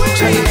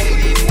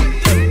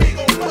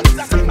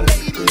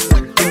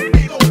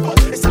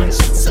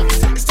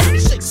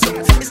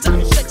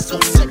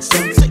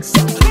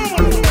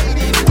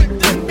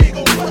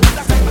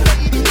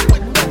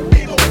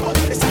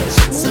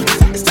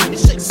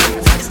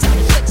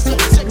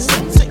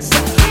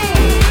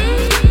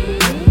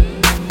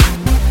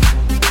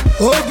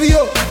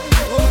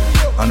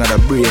 Another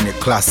brainy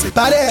classic.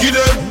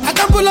 I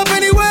can pull up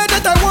anywhere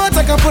that I want.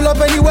 I can pull up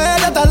anywhere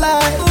that I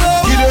like.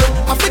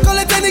 I feel call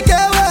it any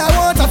care where I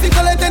want. I feel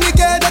call it any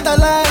care that I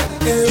like.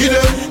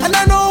 And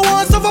I know I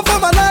want suffer for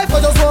my life.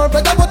 I just want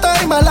better water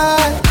in my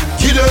life.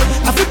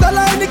 I feel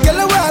bala any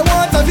girl where I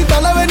want. I feel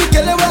bala any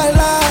girl where I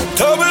like.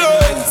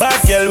 Bad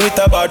girl with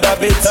a bad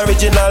habit.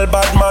 Original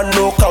bad man,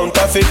 no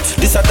counterfeit.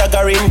 This a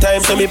daggering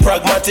time, so me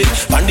pragmatic.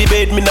 On the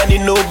bed, me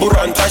nanny no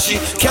burantashi.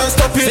 Can't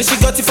stop it, say she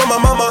got it from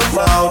my mama.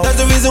 Now that's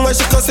the reason why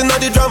she cussing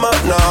all the drama.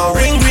 Now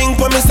ring ring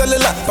for me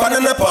cellular,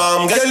 banana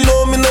palm. Girl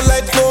know me no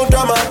like no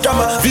drama.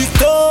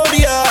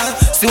 Victoria,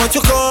 see what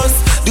you cause.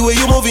 The way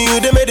you moving, you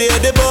they made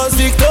the boss.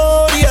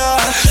 Victoria,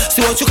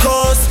 see what you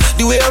cause.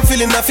 The way I'm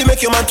feeling, I feel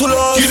make your man too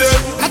lost.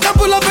 I can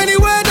pull up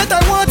anywhere that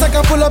I want. I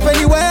can pull up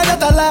anywhere that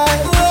I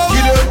like.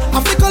 I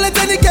feel call it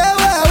any care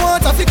where I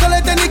want. I feel call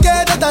it any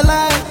care that I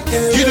like.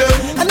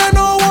 And I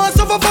know I want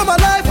suffer for my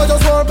life. I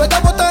just want better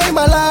water in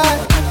my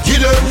life.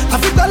 I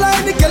feel bala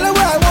any girl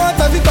where I want.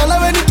 I feel bala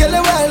any girl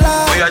where I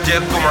like. Oh yeah,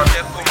 Jack, come on.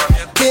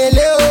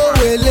 Kele oh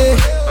wele.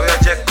 Oh yeah,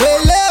 Jack.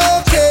 Wele oh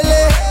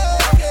kele.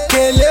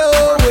 Kele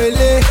oh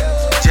wele.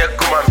 Jack,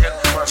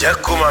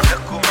 come on.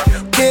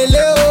 Kele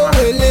oh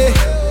wele.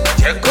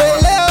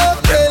 Wele oh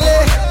kele.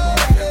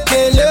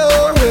 Kele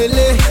oh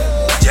wele.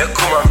 Jack,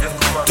 come on.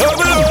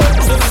 Double up.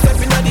 So we step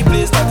inna the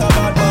place like a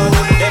bad man.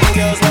 Them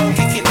girls want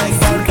kick it like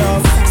Van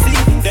Damme. See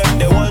them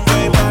they want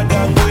join bad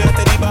gang. Go out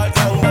to the bad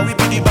gang, now we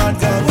be the bad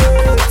gang.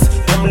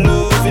 Them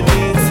loving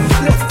it,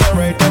 left and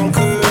right them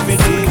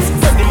curving it.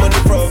 Got the money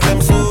problem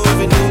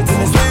solving it. In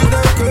the street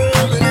them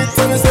curving it.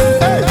 So we say,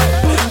 hey.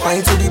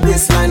 Wine to the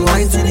baseline,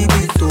 wine to the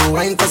beat. Oh,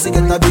 wine 'cause you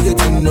get a bigger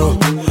thing now.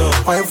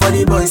 Wine for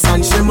the boys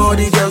and shame all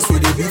the girls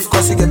with the beef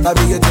 'cause you get a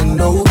bigger thing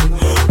now.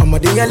 I'm a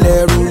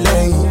DLR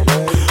ruling.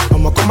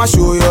 I'ma come and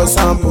show your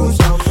samples.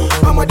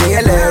 I'm a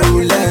DLR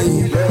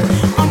ruling.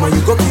 I'm a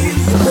you go kill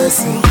the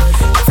person.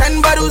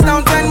 10 bottles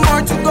down, 10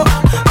 more to go.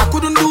 I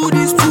couldn't do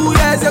this 2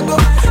 years ago.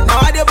 Now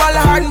I dey ball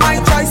hard, my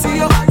choice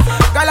yo.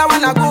 Girl, I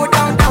wanna go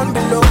down, down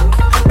below.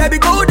 Baby,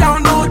 go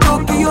down, no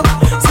Tokyo.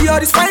 See all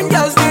these fine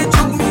girls, they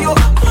choke me up.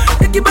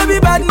 Picky baby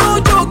bad, no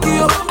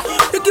Tokyo.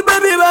 Picky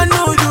baby bad,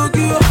 no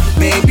Tokyo.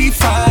 Baby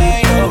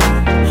fine, oh.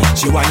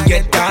 She want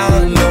get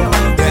down, oh.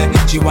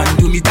 Yeah. She want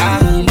do me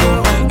down,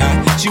 oh.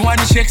 She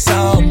wanna shake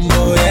some,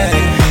 oh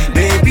yeah.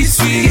 Baby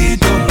sweet,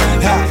 oh.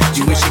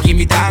 You wish she give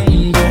me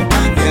tango,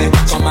 yeah.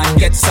 Come and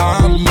get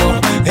some, oh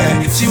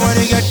yeah. She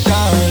wanna get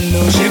down,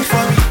 oh. Shake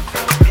for me.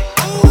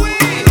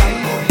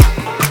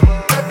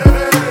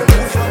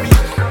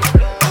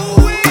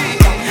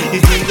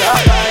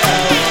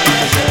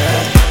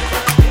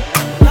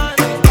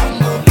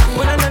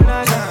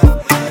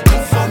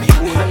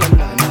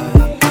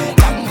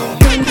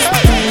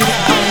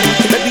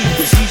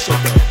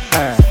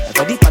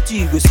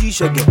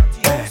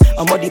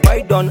 I'm on the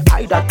buy done,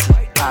 I that.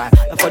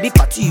 for the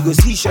party, you go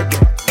see shake it.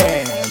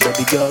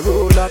 Baby girl,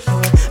 roll up.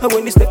 And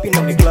when you stepping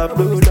on the club,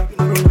 roll up.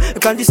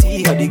 Can't you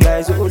see how the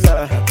guys roll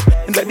up?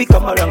 And baby,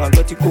 come around and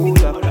get it cool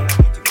up.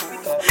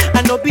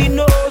 And no be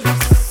no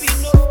this.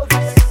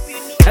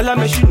 Tell her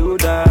me she know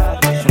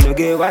that she no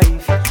get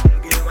wife.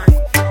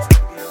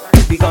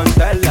 We gon'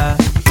 tell her.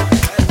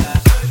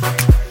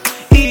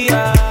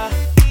 Yeah.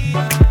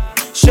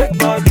 Shake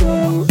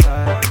body,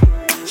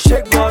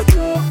 shake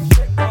body.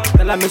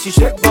 Tell her me she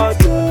shake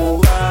body.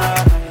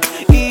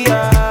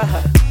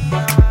 Yeah.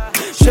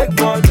 Shake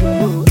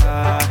body,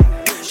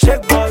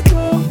 shake body.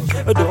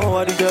 Don't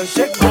worry, just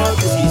shake body.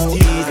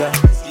 Sister,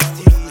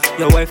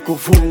 your wife go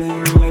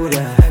fool.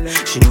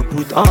 She no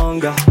put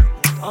hunger.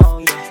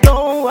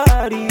 Don't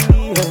worry,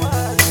 no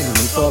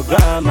for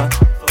grammar.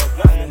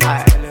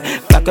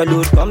 Like a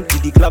load come to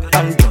the club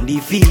and down the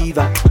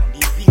fever.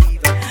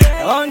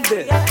 On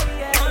there,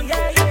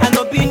 I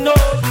no be no.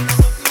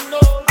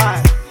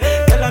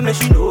 Tell her me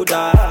she know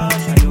that I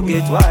no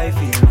get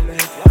wifey.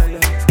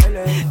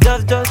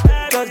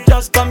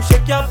 Just come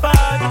shake your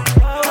body.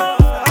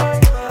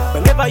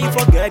 Whenever you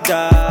forget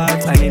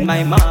that I'm in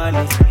my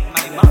money.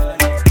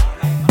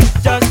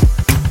 Just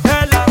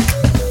tell her.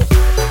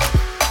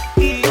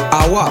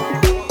 Awa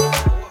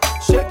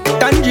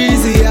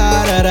Tangizi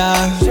yarara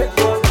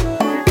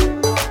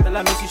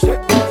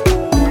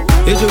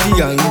Ejo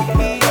gang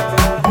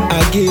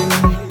again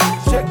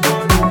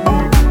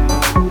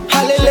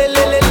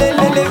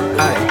Halelelelelelele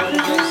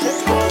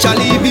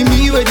Charlie be me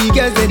where the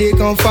girls they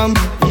confirm.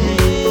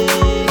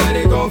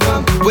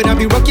 When I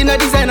be rocking a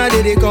designer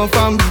they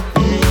confirm.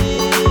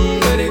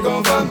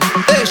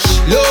 Ish,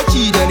 low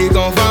key they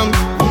confirm.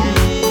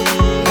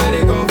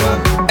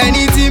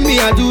 Anything me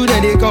I do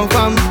then they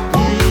confirm.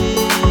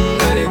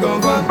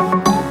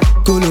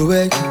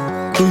 Kolowek,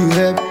 who you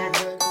help?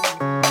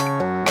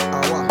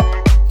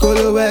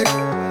 Kolowek,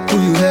 who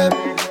you help?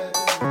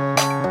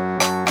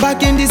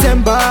 Back in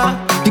December,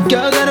 the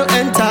girls that don't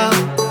enter.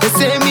 They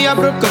say me a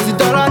broke cause the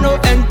dollar no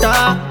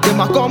enter. They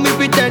ma call me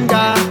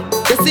pretender.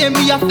 They say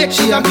me a fake,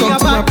 she a come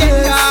to my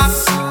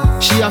place.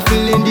 She a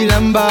feeling the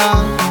lumber.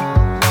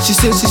 She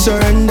say she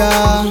surrender.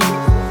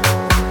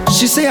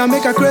 She say I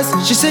make her crazy,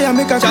 she say I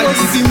make her crazy.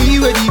 If you me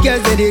where the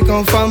girls they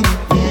confirm.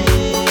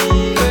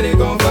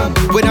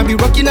 When I be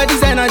rocking a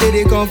designer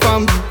they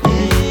confirm.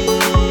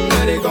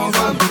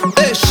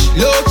 Ish,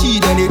 low key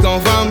then they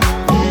confirm.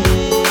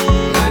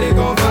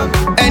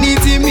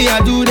 Anything me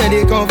I do then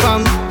they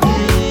confirm.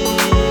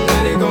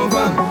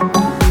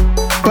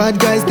 Bad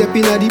guys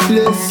stepping at the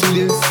place.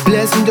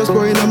 Blessing just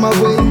pouring on my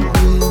way.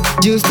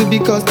 Used to be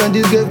constant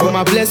this girl, but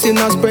my blessing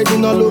now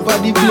spreading all over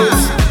the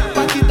place.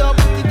 Pack it up,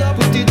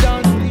 put it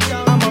down.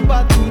 I'm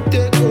about to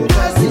take over.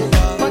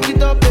 Pack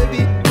it up,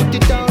 baby, put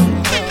it down.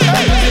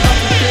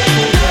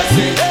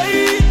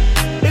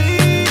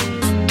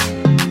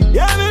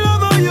 Yeah, me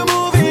love how you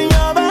moving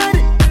your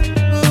body.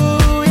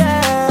 Ooh,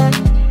 yeah.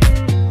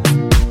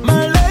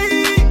 My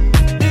lady,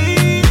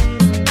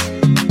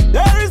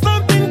 there is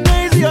something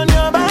crazy on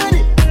your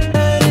body.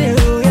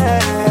 Ooh,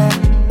 yeah.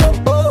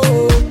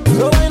 Oh,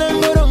 so wine and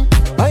go down,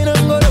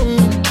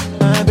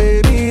 my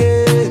baby,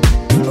 yeah.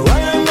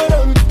 Wine and go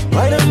down,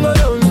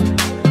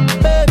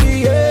 baby,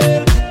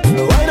 yeah.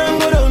 Wine and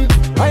go down,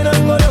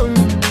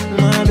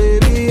 my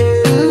baby,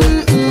 yeah.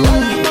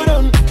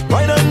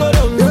 Wine and go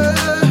down,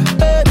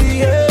 baby,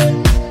 yeah.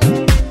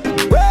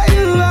 Where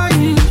you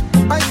lying?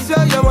 I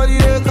saw your body,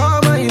 they call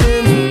my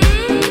name.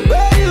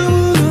 Where you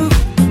move?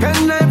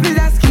 Can I please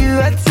ask you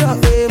what's your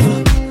aim?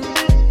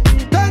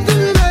 Come to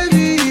me,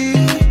 baby.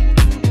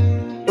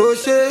 Oh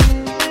shit,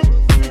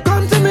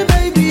 come to me,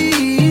 baby.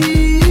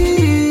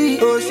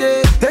 Oh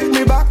shit, take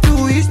me back to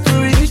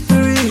history.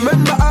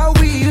 Remember how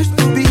we used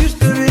to be.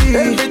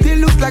 Everything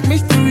looks like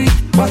mystery,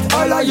 but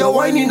all of your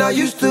whining are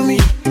used to me.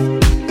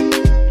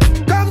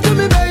 Come to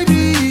me,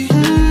 baby.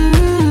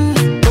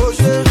 Oh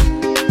shit,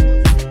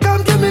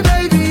 come to me,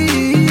 baby.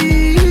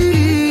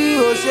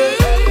 Oh shit.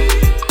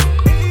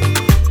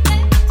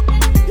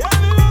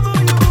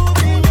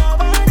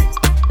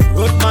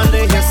 Good man,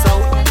 they hear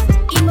sound.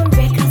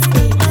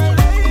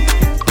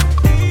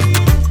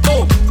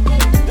 Oh,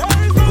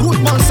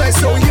 Rootman says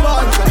so you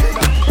want.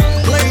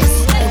 Please.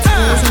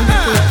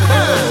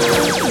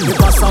 You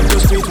pass up the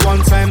street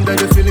one time, that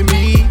you feeling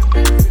me.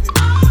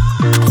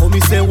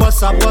 Homie say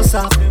what's up?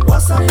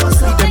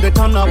 Lead them they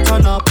turn up.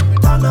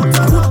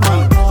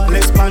 Rootman,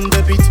 let's pan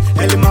the beat.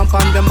 Element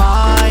pan the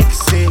mic.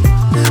 Say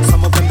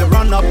some of them they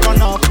run up.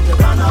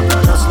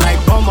 Just like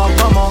bummer.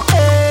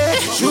 Hey,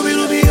 shooby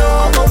dooby yo.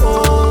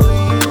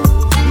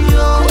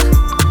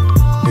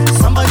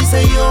 Somebody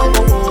say yo.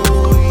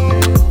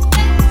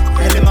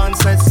 Element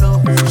said so.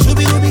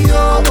 Shooby dooby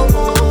yo.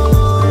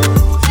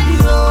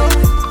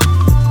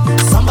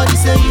 Somebody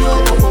say yo.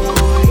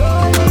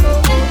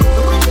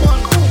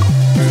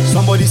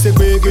 Somebody say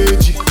big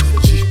G.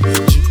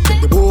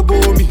 The bobo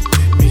me.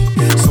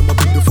 Some of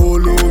them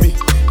follow me.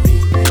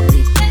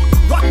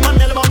 Rockman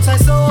element said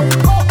so.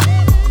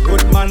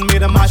 Roadman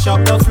made a mash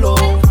up the floor.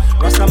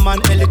 Rastaman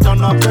Ellie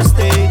turn up the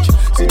stage.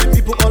 See the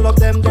people, all of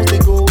them, just they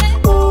go.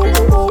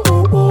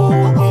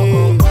 Oh.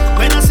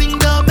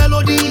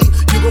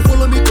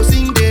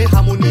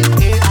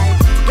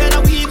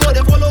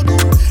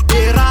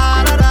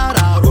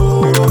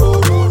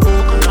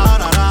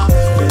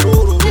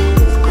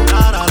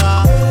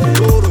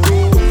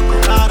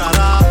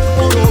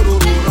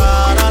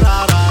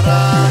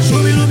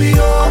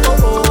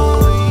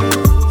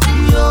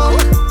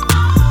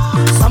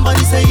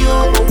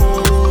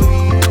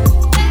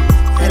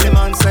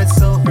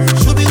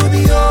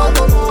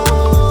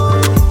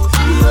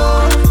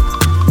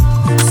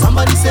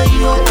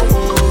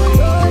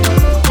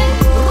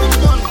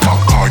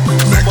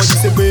 Somebody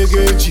say big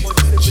G,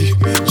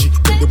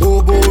 the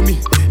bobo me.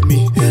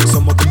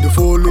 Somebody to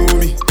follow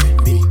me.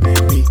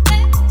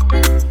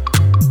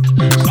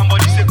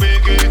 Somebody say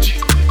big G,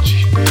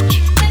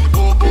 the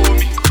bobo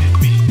me.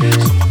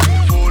 Somebody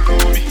to follow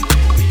me.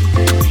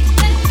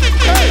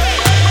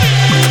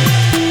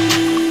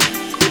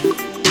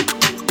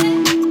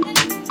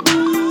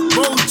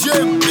 Mojo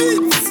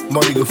Beats,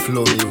 money go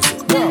flow music.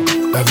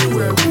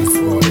 Everywhere we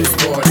fall, it's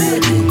party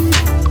again.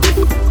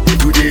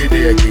 We did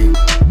it again.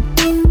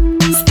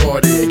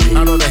 Party again.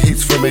 Another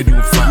hits from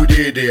Edufa. We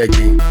did it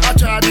again.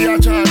 Achadi.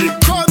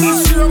 Call me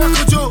Shiro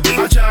Makojo.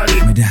 Achadi.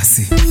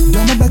 Medasi.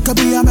 Don't back up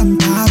be a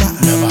mempaba.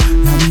 Never.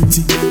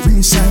 Naminti.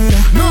 Inside.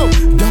 No.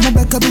 Don't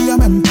back up be a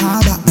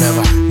mempaba.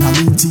 Never.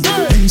 Naminti.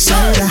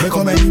 Inside.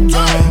 Recommend.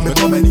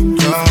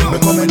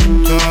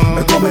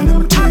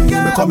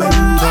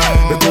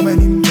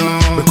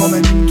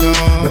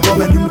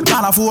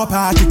 Gotta for a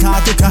party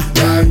kaka.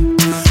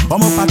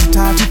 I'm a party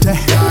tatite.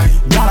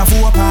 Gotta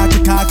for a party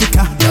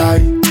kaka.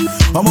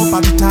 I'm a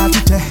party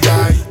tatite.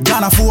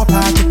 Gotta for a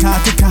party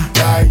kaka.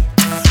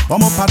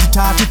 I'm a party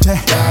tatite.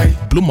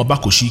 Bluma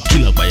Bakoshi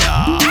killer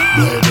baya.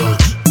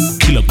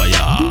 Killer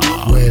baya.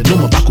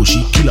 Bluma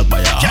Bakoshi killer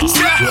baya.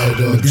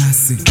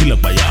 Killer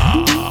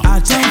baya. I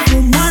jump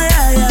from my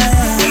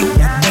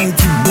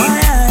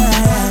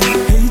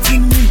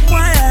hating me.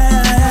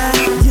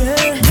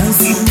 Yeah.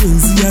 Nancy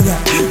Nziaga.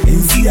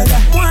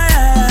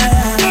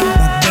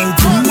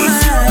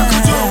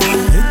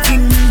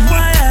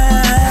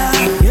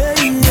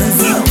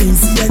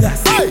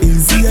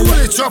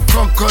 Chop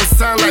concord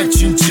sound like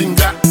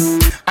chinchinga.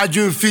 I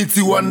do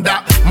infinity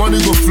wonder. Money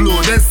go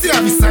flow, then see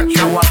I be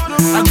sankawa.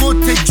 I go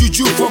take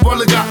juju for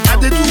bolaga. I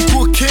dey do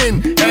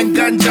cocaine and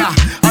ganja.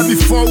 I be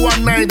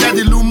 419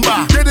 daddy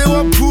lumba. They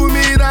won't pull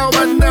me down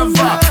but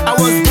never. I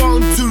was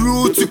born to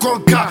rule, to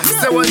conquer.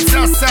 Say when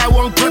I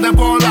won't call the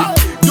baller.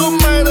 Don't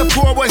mind the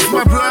poor boys,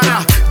 my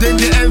brother. Then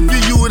they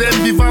envy you, then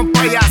be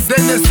vampires.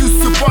 Then they sus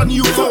upon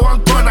you for one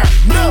corner.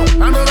 No,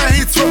 another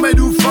hit from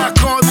Edufa.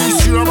 Call me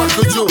Shiro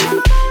Makojo.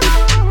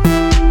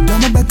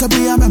 Don't back up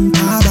be a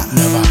mempaba.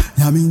 Never.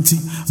 Naminti,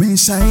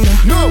 inside.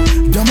 No.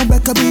 Don't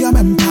back up be a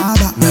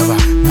mempaba. Never.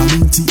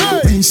 Naminti,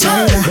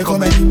 inside.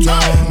 Recommend.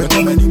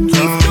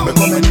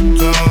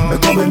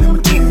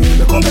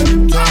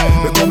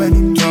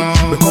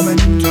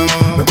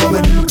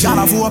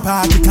 Gala for a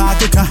party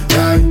kaka.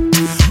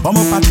 I'm a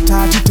party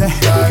tatite.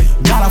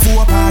 Gala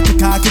for a party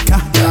kaka.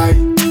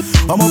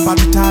 I'm a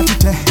party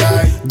tatite.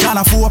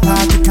 Gala for a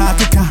party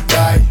kaka.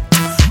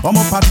 I'm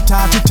a party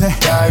tatite.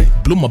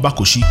 Bluma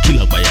Bakoshi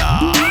killer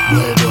baya.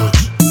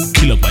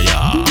 Killer baya.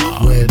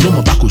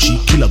 Bluma Bakoshi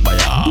killer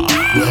baya.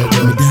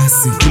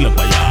 Medasi. Killer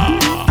baya.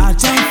 I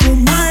jump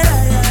from my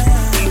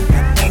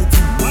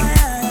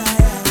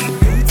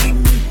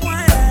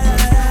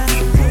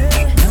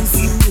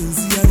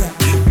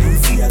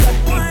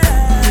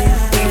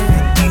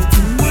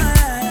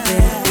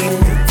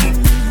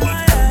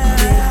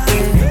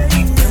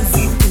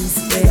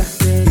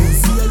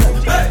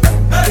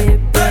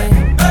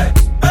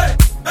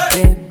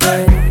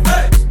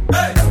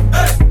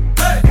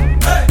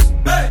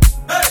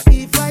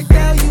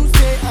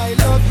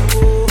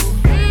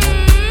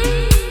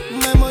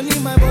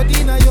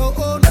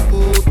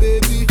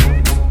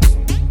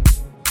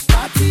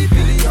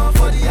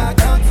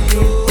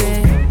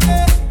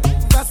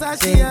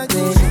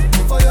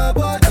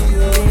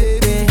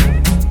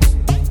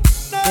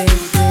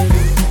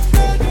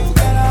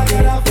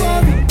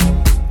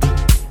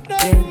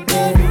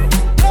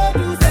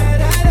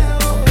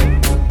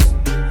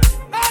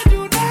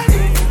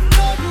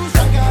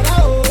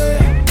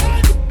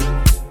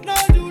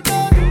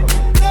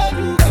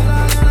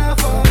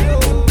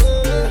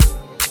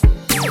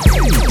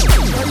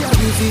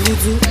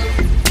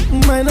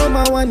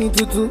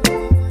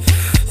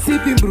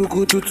sipping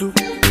bruku tutu.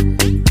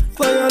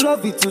 For your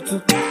love it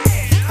tutu.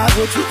 I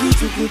go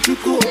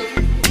chuku.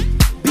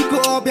 Biko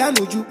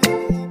obianuju.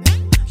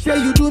 Say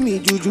you do me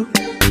juju.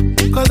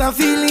 Cause I'm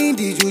feeling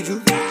the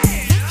juju.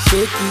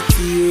 Shake it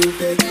to you.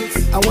 Take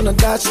it. I wanna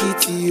dash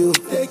it to you.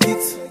 Take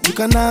it. You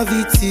can have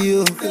it to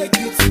you. Take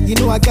it. You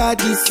know I got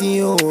this in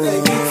you.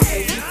 Take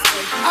it.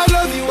 I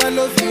love you. I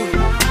love you.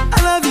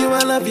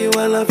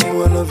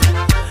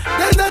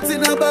 There's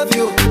nothing above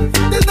you.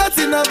 There's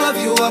nothing above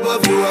you.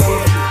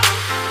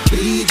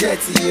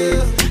 Reject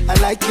you. I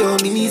like your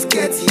mini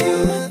skirt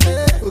you.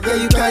 Okay,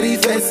 you carry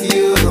fancy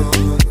you.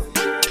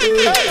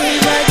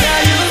 If I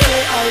tell you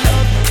say I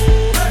love you,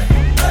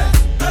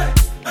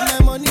 my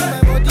money, my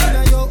body,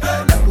 now your own.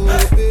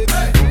 Oh baby,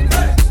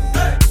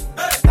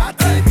 that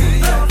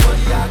 $30 for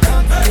the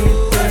account.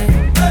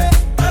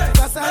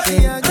 Versace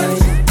and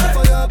Gucci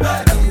for your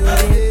body,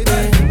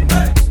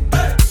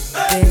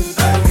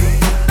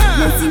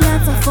 plenty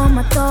matter for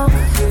my talk,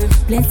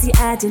 plenty I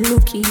dey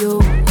look at you.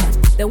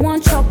 They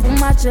want chop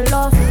match your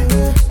love.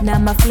 Now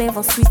my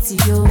flavor sweet to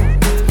you.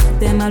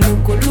 Them a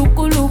look.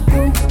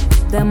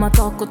 Them a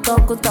talk.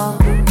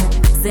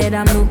 Said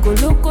I'm look.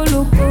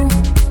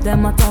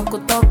 Them a talk.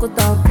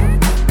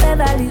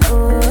 Beverly,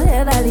 oh,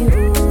 Beverly,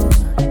 oh.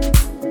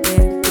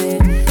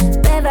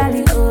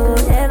 Beverly, oh,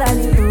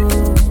 Beverly,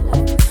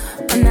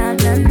 oh. Na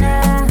na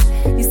na.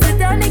 You sit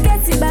down and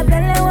get it, but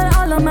when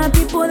all of my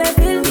people they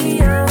feel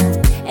me, oh.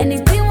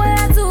 Anything what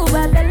I do,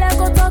 but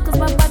go talk, cause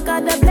my back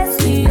God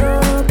bless me,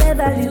 oh.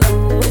 Beverly,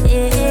 oh,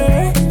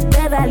 yeah.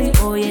 Beverly,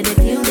 oh, yeah, they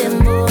kill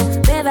them,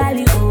 oh.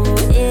 Beverly, oh,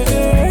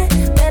 yeah.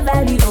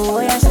 Beverly, oh,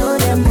 yeah, show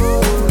them,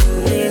 oh.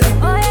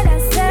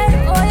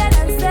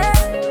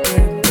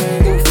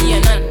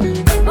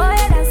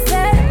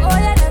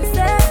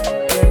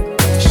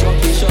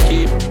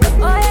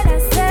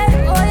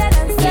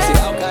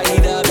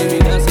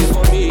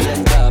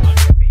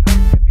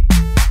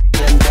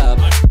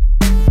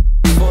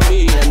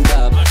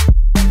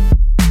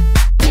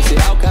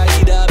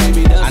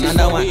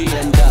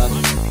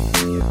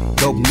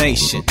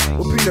 Nation.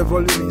 Open the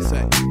volume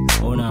inside.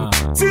 Oh no.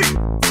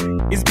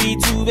 It's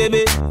B2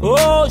 baby.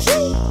 Oh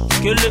shit.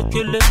 Kill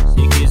it.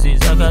 Sikisi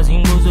zaga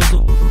zingo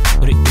zozo.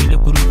 Rekile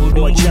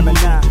puru Oh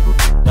Gemini.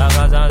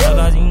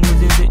 Zaga zingo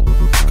zozo.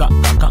 Ka.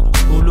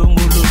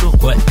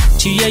 Ulungulu. What?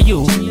 Chia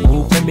you.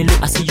 Family.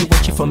 I see you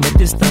watching from a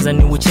distance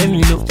and you watch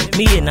me look.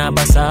 Me and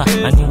Abasa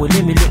and you will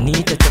let me look.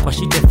 Need to take a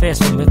shit face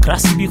from a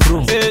grassy big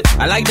room.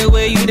 I like the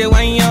way you the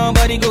wine your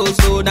body goes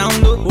so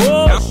down low.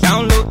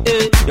 Down low.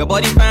 Your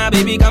body fine,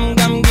 baby, come,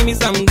 give me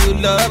some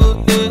good love,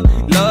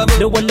 love.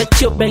 The one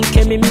that you been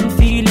came me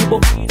feel it,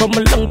 but from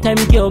a long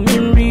time, girl, me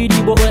ready,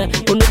 but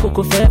when you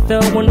cook fair,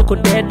 when you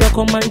could dead,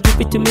 come and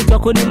give it to me,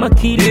 talk on my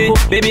kill.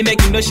 Baby,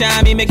 make you no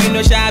shy,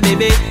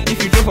 baby.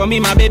 If you do for me,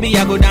 my baby,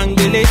 I go down,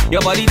 baby.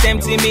 Your body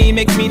tempting me,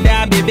 make me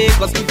die, baby.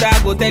 Cause you try,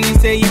 go tell you,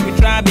 say if you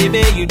try,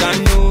 baby, you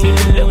don't know.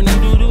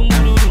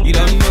 You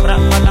don't know.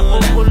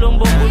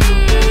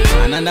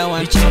 Another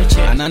one.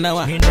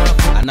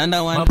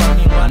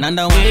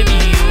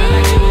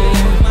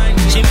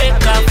 She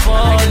make her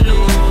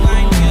follow.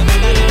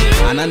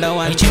 Another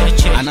one. Baby,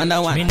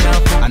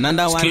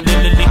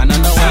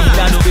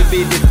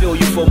 they feel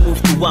you for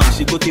move to one.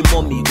 She go to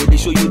mommy, go they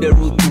show you the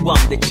route to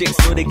one. The chicks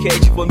know they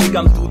catch for me,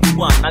 come 2 to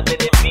 1. And then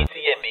they meet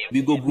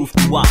we go groove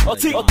to one.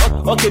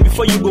 Okay,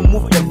 before you go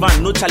move the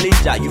van, no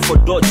challenger. You for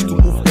dodge to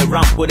move the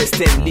ramp, but the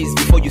stem list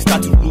before you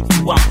start to groove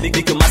to one. Make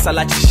your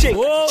masala shake.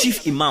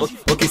 Chief Imam.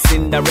 Okay,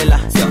 Cinderella,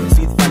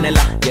 sweet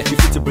vanilla. Yeah, you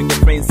fit to bring your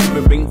friends,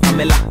 we bring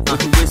Pamela.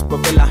 To raise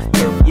propeller.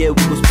 Yeah,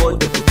 we go spoil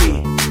the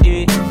bouquet.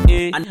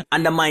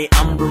 Under my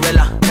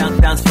umbrella,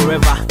 dance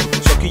forever.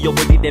 Shock your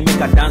body, they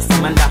make a dance,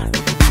 Amanda.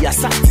 We are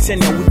sat,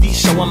 send your woody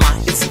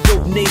shawama. It's a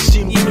dope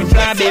nation. You can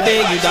try, baby,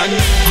 you done.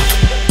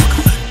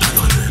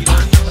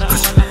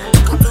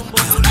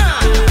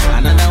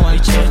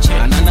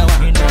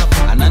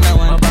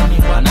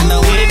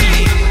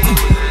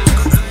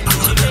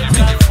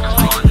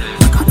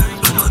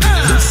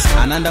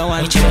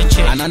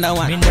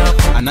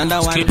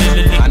 Another one.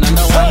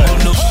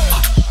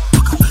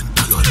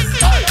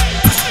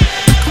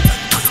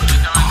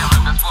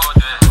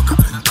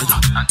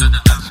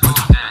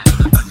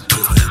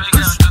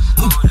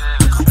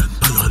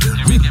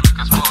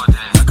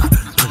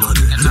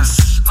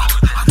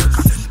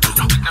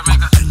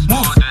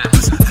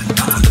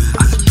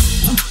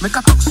 Make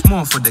a talk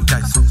small for the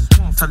guys.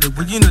 Tell it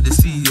when you know they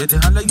see it. They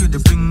holler you the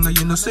finger,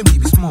 you know, say me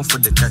be small for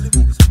the guys.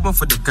 Small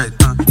for the guys,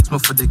 small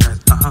for the guys,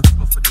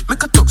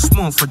 Make a talk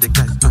small for the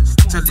guys.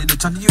 Tell it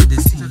you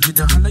they see it.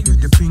 They holler you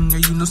the finger,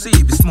 you know, say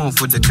it be small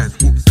for the guys.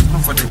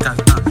 Small for the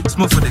guys,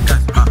 small for the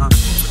guys,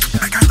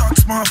 Make a talk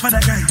small for the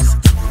guys.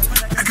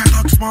 Make a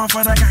talk small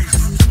for the guys.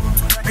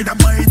 Make the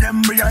boy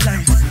them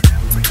realize.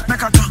 Make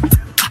a talk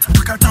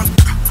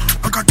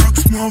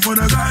small for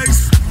the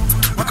guys.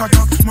 Make a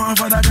talk small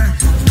for the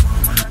guys.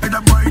 Make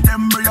the boy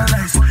them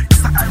realize.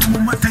 It's the I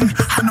move my thing,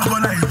 I know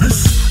what I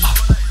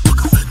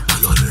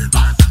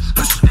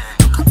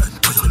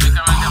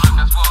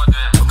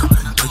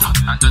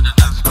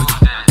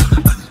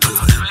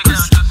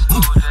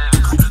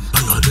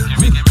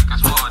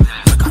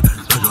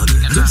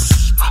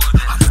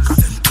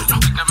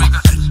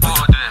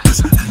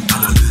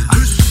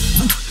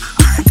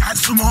I got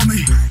some on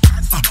me.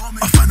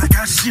 I find I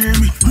can't share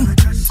me.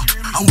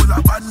 I will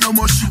have bad no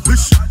more shit.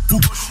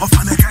 I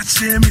find I can't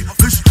share me.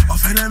 I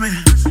feel me.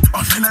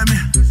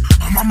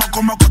 Mama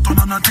come a cut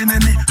on nothing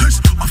in it.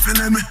 I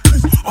feel me.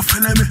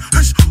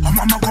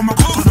 Mama come a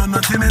cut on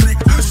nothing in it.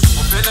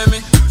 Feel me,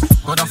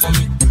 go down for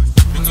me.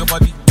 Bring your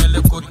body,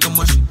 let go to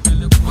much.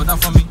 Go down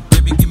for me,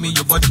 baby, give me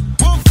your body.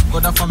 Go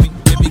down for me,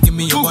 baby, give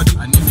me your body.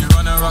 And if you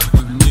run and rock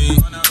with me,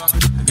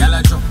 girl,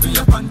 I drop in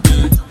your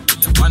panty.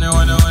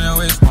 Wanna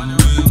waste on me.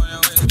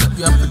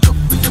 You have to drop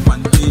in your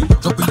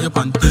panty. Drop in your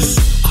panty.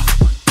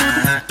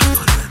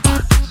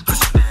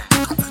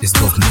 It's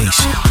Dope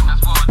Nation.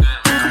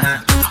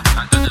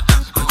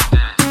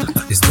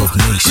 It's Dope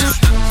Nation.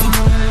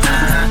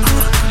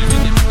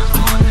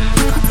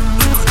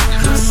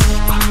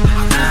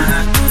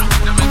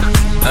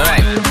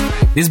 Alright.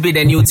 This be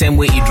the new term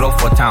where he drop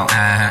for town.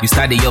 You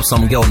start up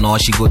some girl, no,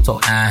 she go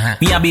talk.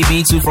 Me a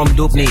baby too from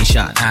Dope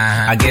Nation.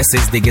 I guess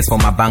it's the guess for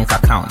my bank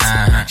account.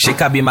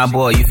 Shake be my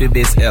boy, you feel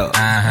base L.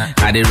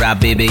 I did rap,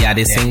 baby, I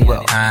did sing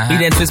well. He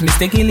then twist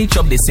mistakenly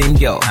chop the same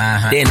girl.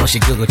 They know she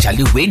go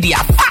Charlie, where they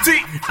are.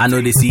 I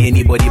know they see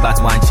anybody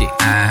but one chick.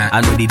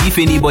 I know they beef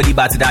anybody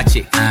but that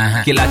chick.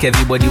 Kill like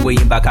everybody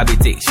weighing back a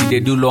bit. She they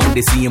do long,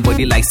 they see him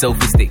body like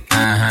selfie stick.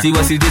 See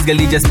what see this girl,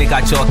 he just make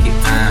her chalk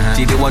it.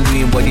 She the one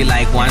doing body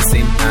like one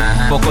sim.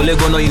 But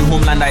Kolego know in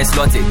homeland I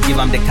slotted. Give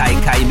them the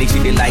kai, make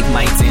sure they like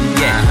my thing.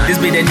 Yeah, this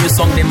be the new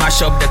song, they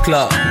mash up the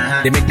club.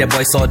 They make the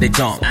boys all the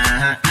jump.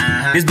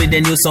 This be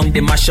the new song,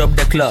 they mash up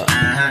the club.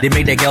 They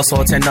make the girls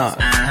all turn up.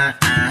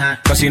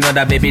 Cause you know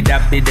that baby,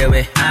 that be the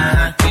way.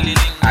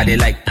 I they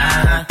like,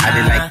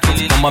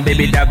 come on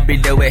baby, that be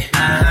the way.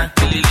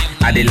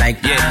 I they like,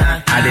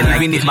 I they like.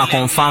 Even if my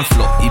confirm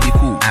flop, it be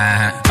cool.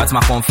 But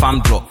my confirm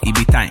drop, it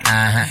be time.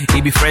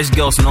 It be fresh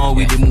girls, no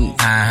with the move.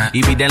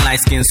 It be then light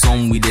skin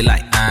song with the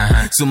light.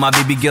 So my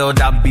baby girl,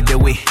 that be the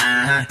way.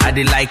 I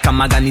they like, I'm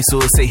agani so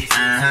say.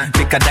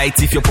 Make a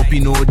diet if your puppy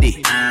know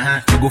day.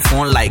 You go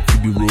phone like you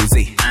be rose.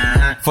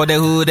 For the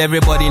hood,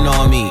 everybody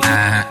know me.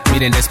 Me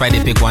then despite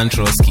they pick one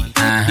Trotsky.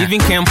 Even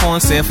camp on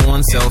self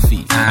one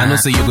selfie. I know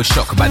say you go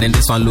shock, but then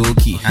this one low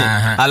key.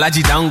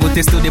 Alaji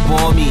Dangote still they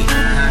bore me.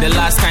 The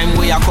last time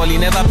we are calling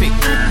never pick.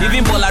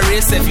 Even Bola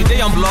race if you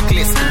they on block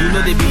list. You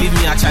know they believe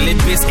me actually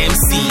base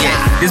MC.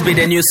 Yeah. This be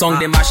the new song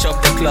they mash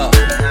up the club.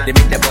 They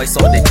make the boys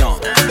all the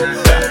jump.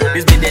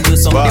 This be the new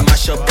song they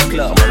mash up the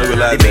club.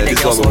 They make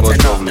the girls all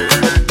turn up.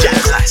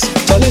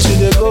 Charlie she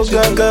dey go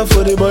gaga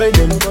for the boy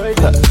them.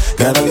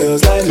 Ghana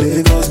girls like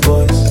Lagos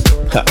boys.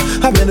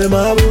 I been in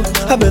Mabu,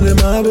 I been in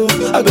Mabu,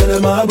 I been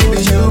in Mabu.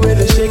 You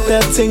really shake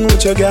that thing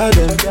with your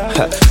garden.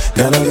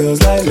 Ghana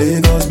girls like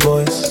Lagos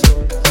boys.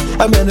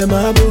 I been in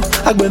Mabu,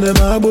 I been in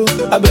Mabu,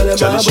 I been in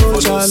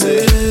Mabu.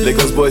 Charlie,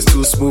 Lagos boys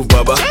too smooth,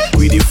 baba.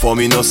 We the form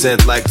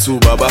innocent like two,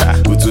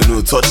 baba. Good to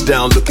know,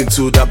 touchdown looking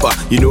too dapper.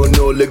 You don't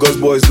know Lagos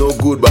boys no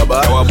good,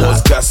 baba. Our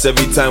boss gas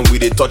every time we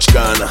they touch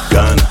Ghana.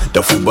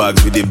 The full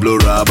bags we they blow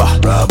rubber.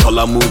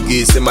 Hola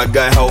Mugi, say my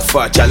guy how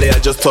far. Charlie I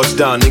just touched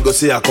down, he go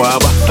say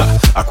Aquaba.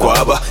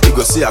 Aquaba, he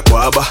go say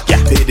Aquaba.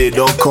 Hey they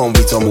don't come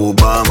with some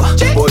Obama.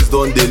 Boys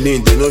don't they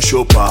lean, they no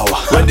show power.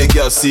 When the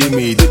girls see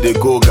me, they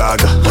go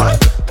gaga.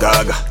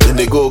 Gaga, then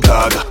they go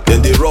gaga.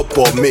 Then they rub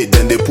on me,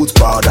 then they put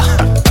powder.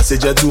 As a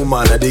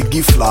gentleman, I they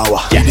give flour.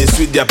 They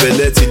sweet their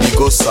pellet till they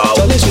go sour.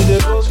 Charlie, she they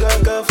go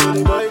gaga for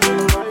the boy.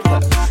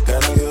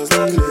 Ghana girls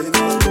like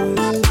Lagos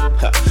boys.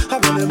 I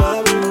been in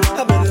Mabu, I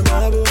been in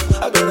Mabu,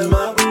 I been in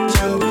Mabu.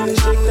 You really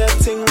shake that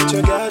thing with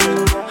your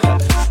garden.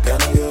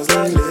 Ghana girls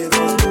like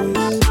Lagos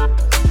boys.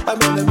 I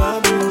been in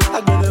Mabu, I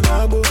been in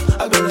Mabu,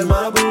 I been in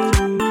Mabu.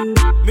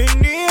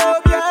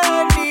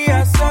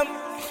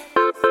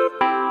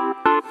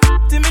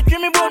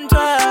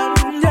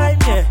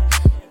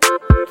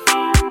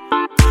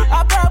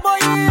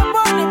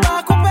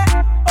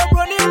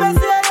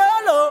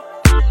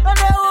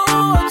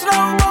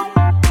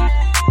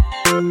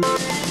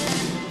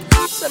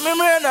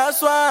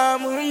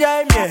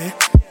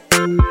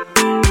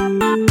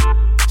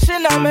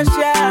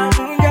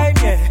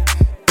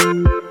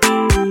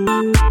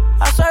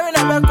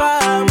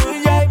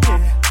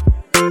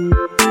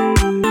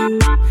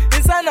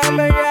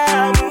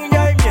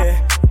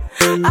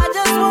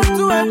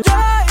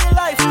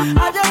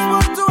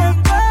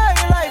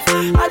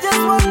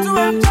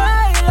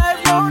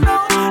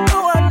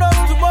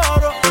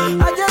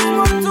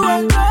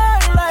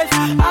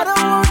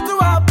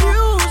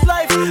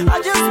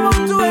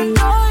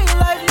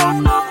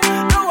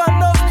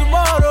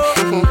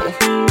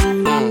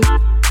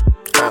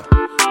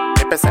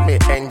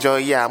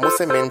 Yeah, most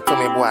men to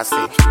me bossy.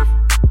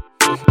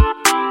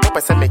 Hope I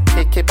say me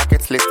KK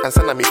bucket list and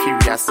send me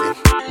furious.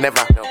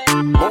 Never.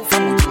 Monfa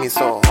mujimi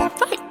so.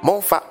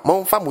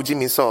 Monfa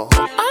mujimi so.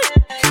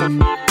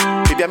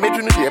 Baby I made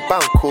you know the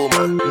bank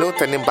coma. No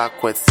turning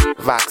backwards.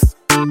 Vax.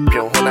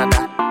 Pion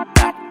honada.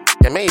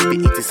 Ya may be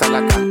eating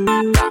salaka.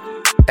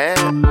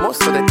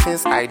 Most of the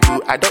things I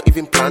do, I don't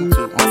even plan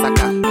to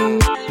massacre.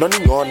 None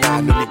in your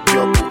na, no need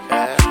job.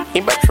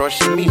 In my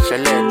trust, me shall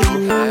let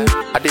you.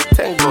 I did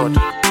thank God.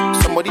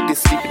 Somebody they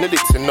sleep, you know they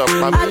turn up.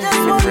 I'm really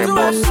giving for a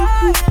boss.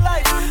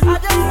 I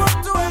just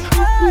want to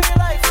enjoy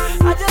life.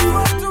 I just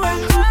want to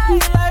enjoy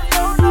life. No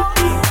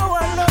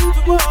one knows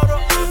tomorrow.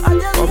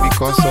 All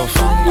because of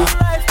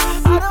life.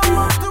 I don't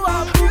want to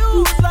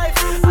abuse life.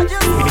 I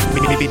just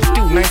maybe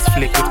do nice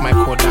flick with my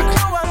Kodak.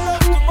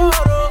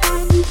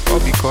 All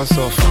because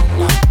of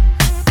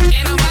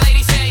you know my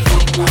lady say.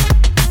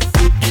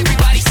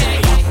 Everybody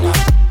say.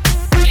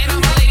 You know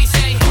my lady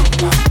say.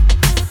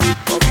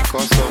 All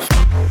because of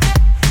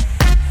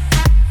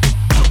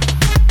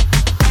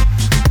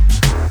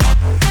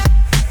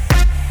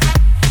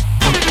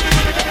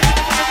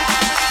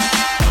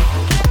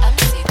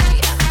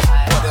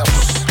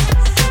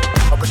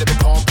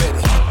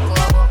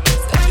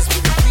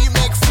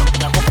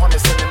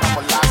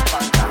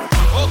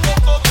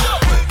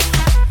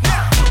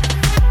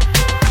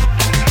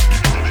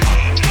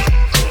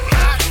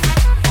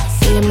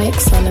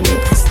Mix on the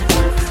mix.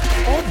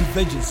 All the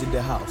virgins in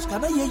the house,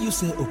 can I hear you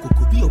say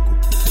Okokobioko?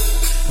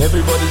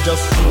 Everybody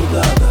just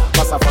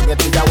Masa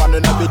forget it, I want to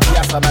know bit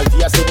yes and I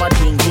see my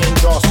drinking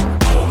just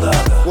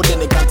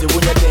wouldn't can't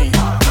win your day.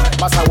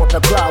 Masa what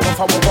a crowd one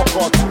for one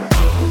court.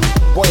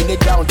 Boy in the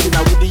down tina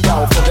with the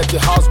yow, forget the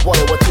house boy,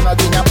 what you not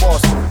doing your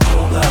boss.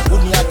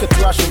 When you get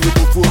trash you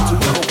go food to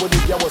you, what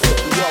if you was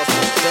yours?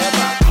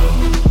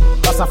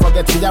 Masa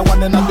forget it, I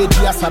want to know bit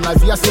yes and I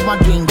see my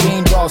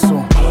drinking just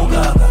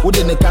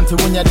wouldn't can't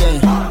win your day.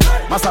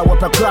 Masa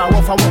what a crowd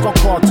one for one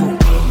court.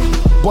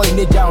 Boy in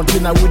the down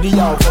tina with the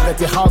yow, forget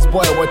the house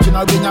boy, what you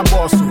not doing your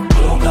boss.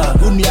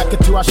 When you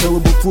get trash you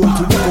go food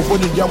to you,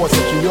 what if you was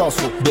yours?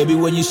 Baby,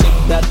 when you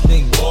shake that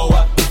thing,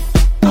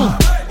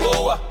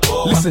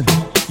 listen,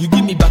 you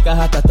give me back a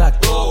heart attack.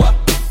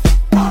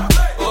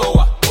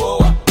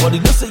 But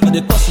you know say you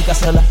the cause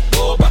cassava.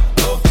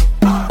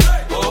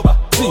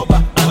 See,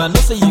 and I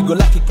know say you go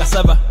like a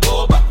cassava.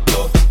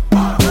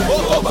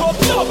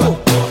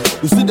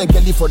 You see the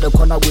girlie for the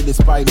corner with the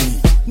spiny.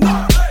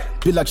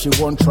 Be like she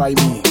won't try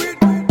me.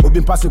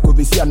 Been passing could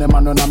be see and a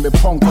man on me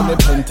punk on the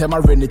pen. Tema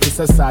reni to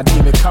say sad,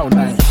 give me count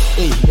 9.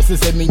 Hey, this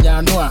is a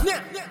minya noa.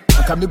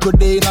 I can be good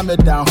day na me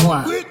down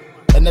one.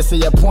 And they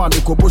say a point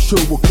because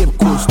Bushu will keep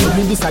coast. To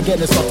me, this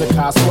again is not the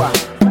caswa.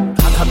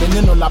 I come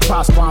in on la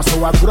pass one,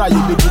 so I grab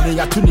you beginning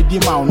at 20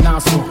 dimount now.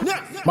 So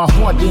my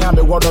whole day I'm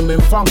a word on me,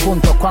 fan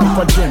to come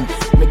for gym.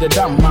 With the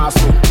damn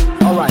master.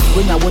 Alright,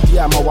 when I would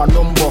hear my one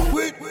number.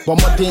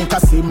 But my day can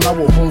see now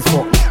home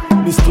for.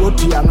 This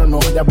story, I don't know,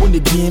 they're bunny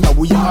game, and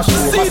we must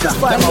show. See this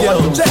fine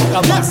girl, check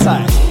on my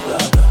side.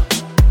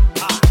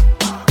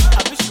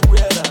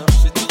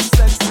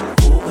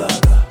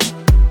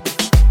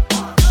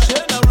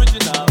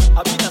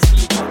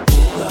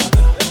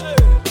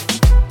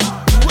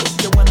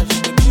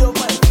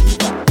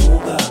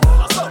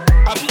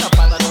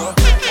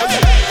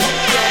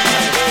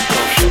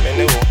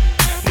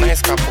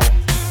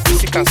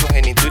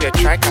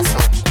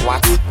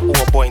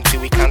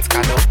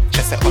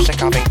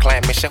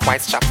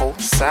 Whitechapel,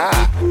 sir,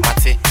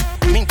 Mati.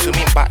 Mean to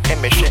me, but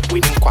we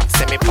didn't quite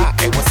send me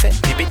back. It was a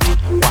DBT,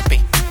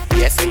 wappy.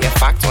 Yes, so your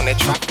fact on the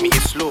track, me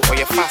is slow or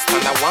you fast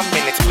under 1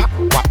 minute, pop,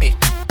 wappy.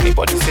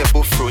 Anybody say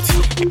bull fruit,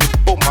 it be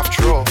boom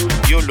after all.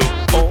 YOLO,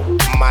 oh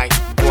my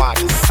god,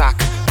 sack.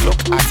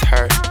 Look at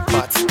her,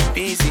 but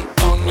busy.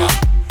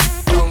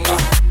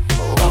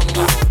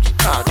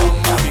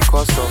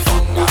 Because of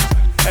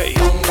hey,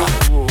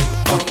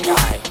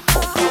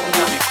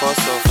 because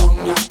of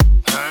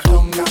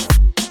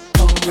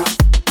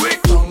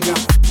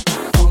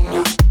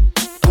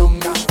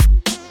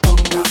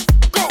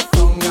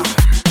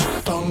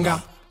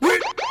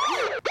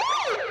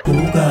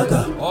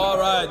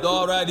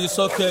Alright, it's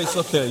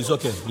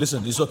okay.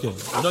 Listen, it's okay.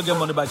 You don't get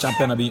money by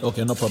champagne, Abi.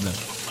 Okay, no problem.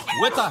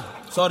 Waiter,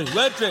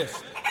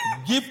 waitress.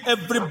 Give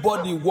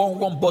everybody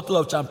one bottle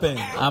of champagne.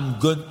 I'm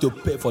going to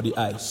pay for the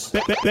ice.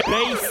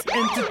 Base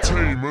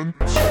Entertainment.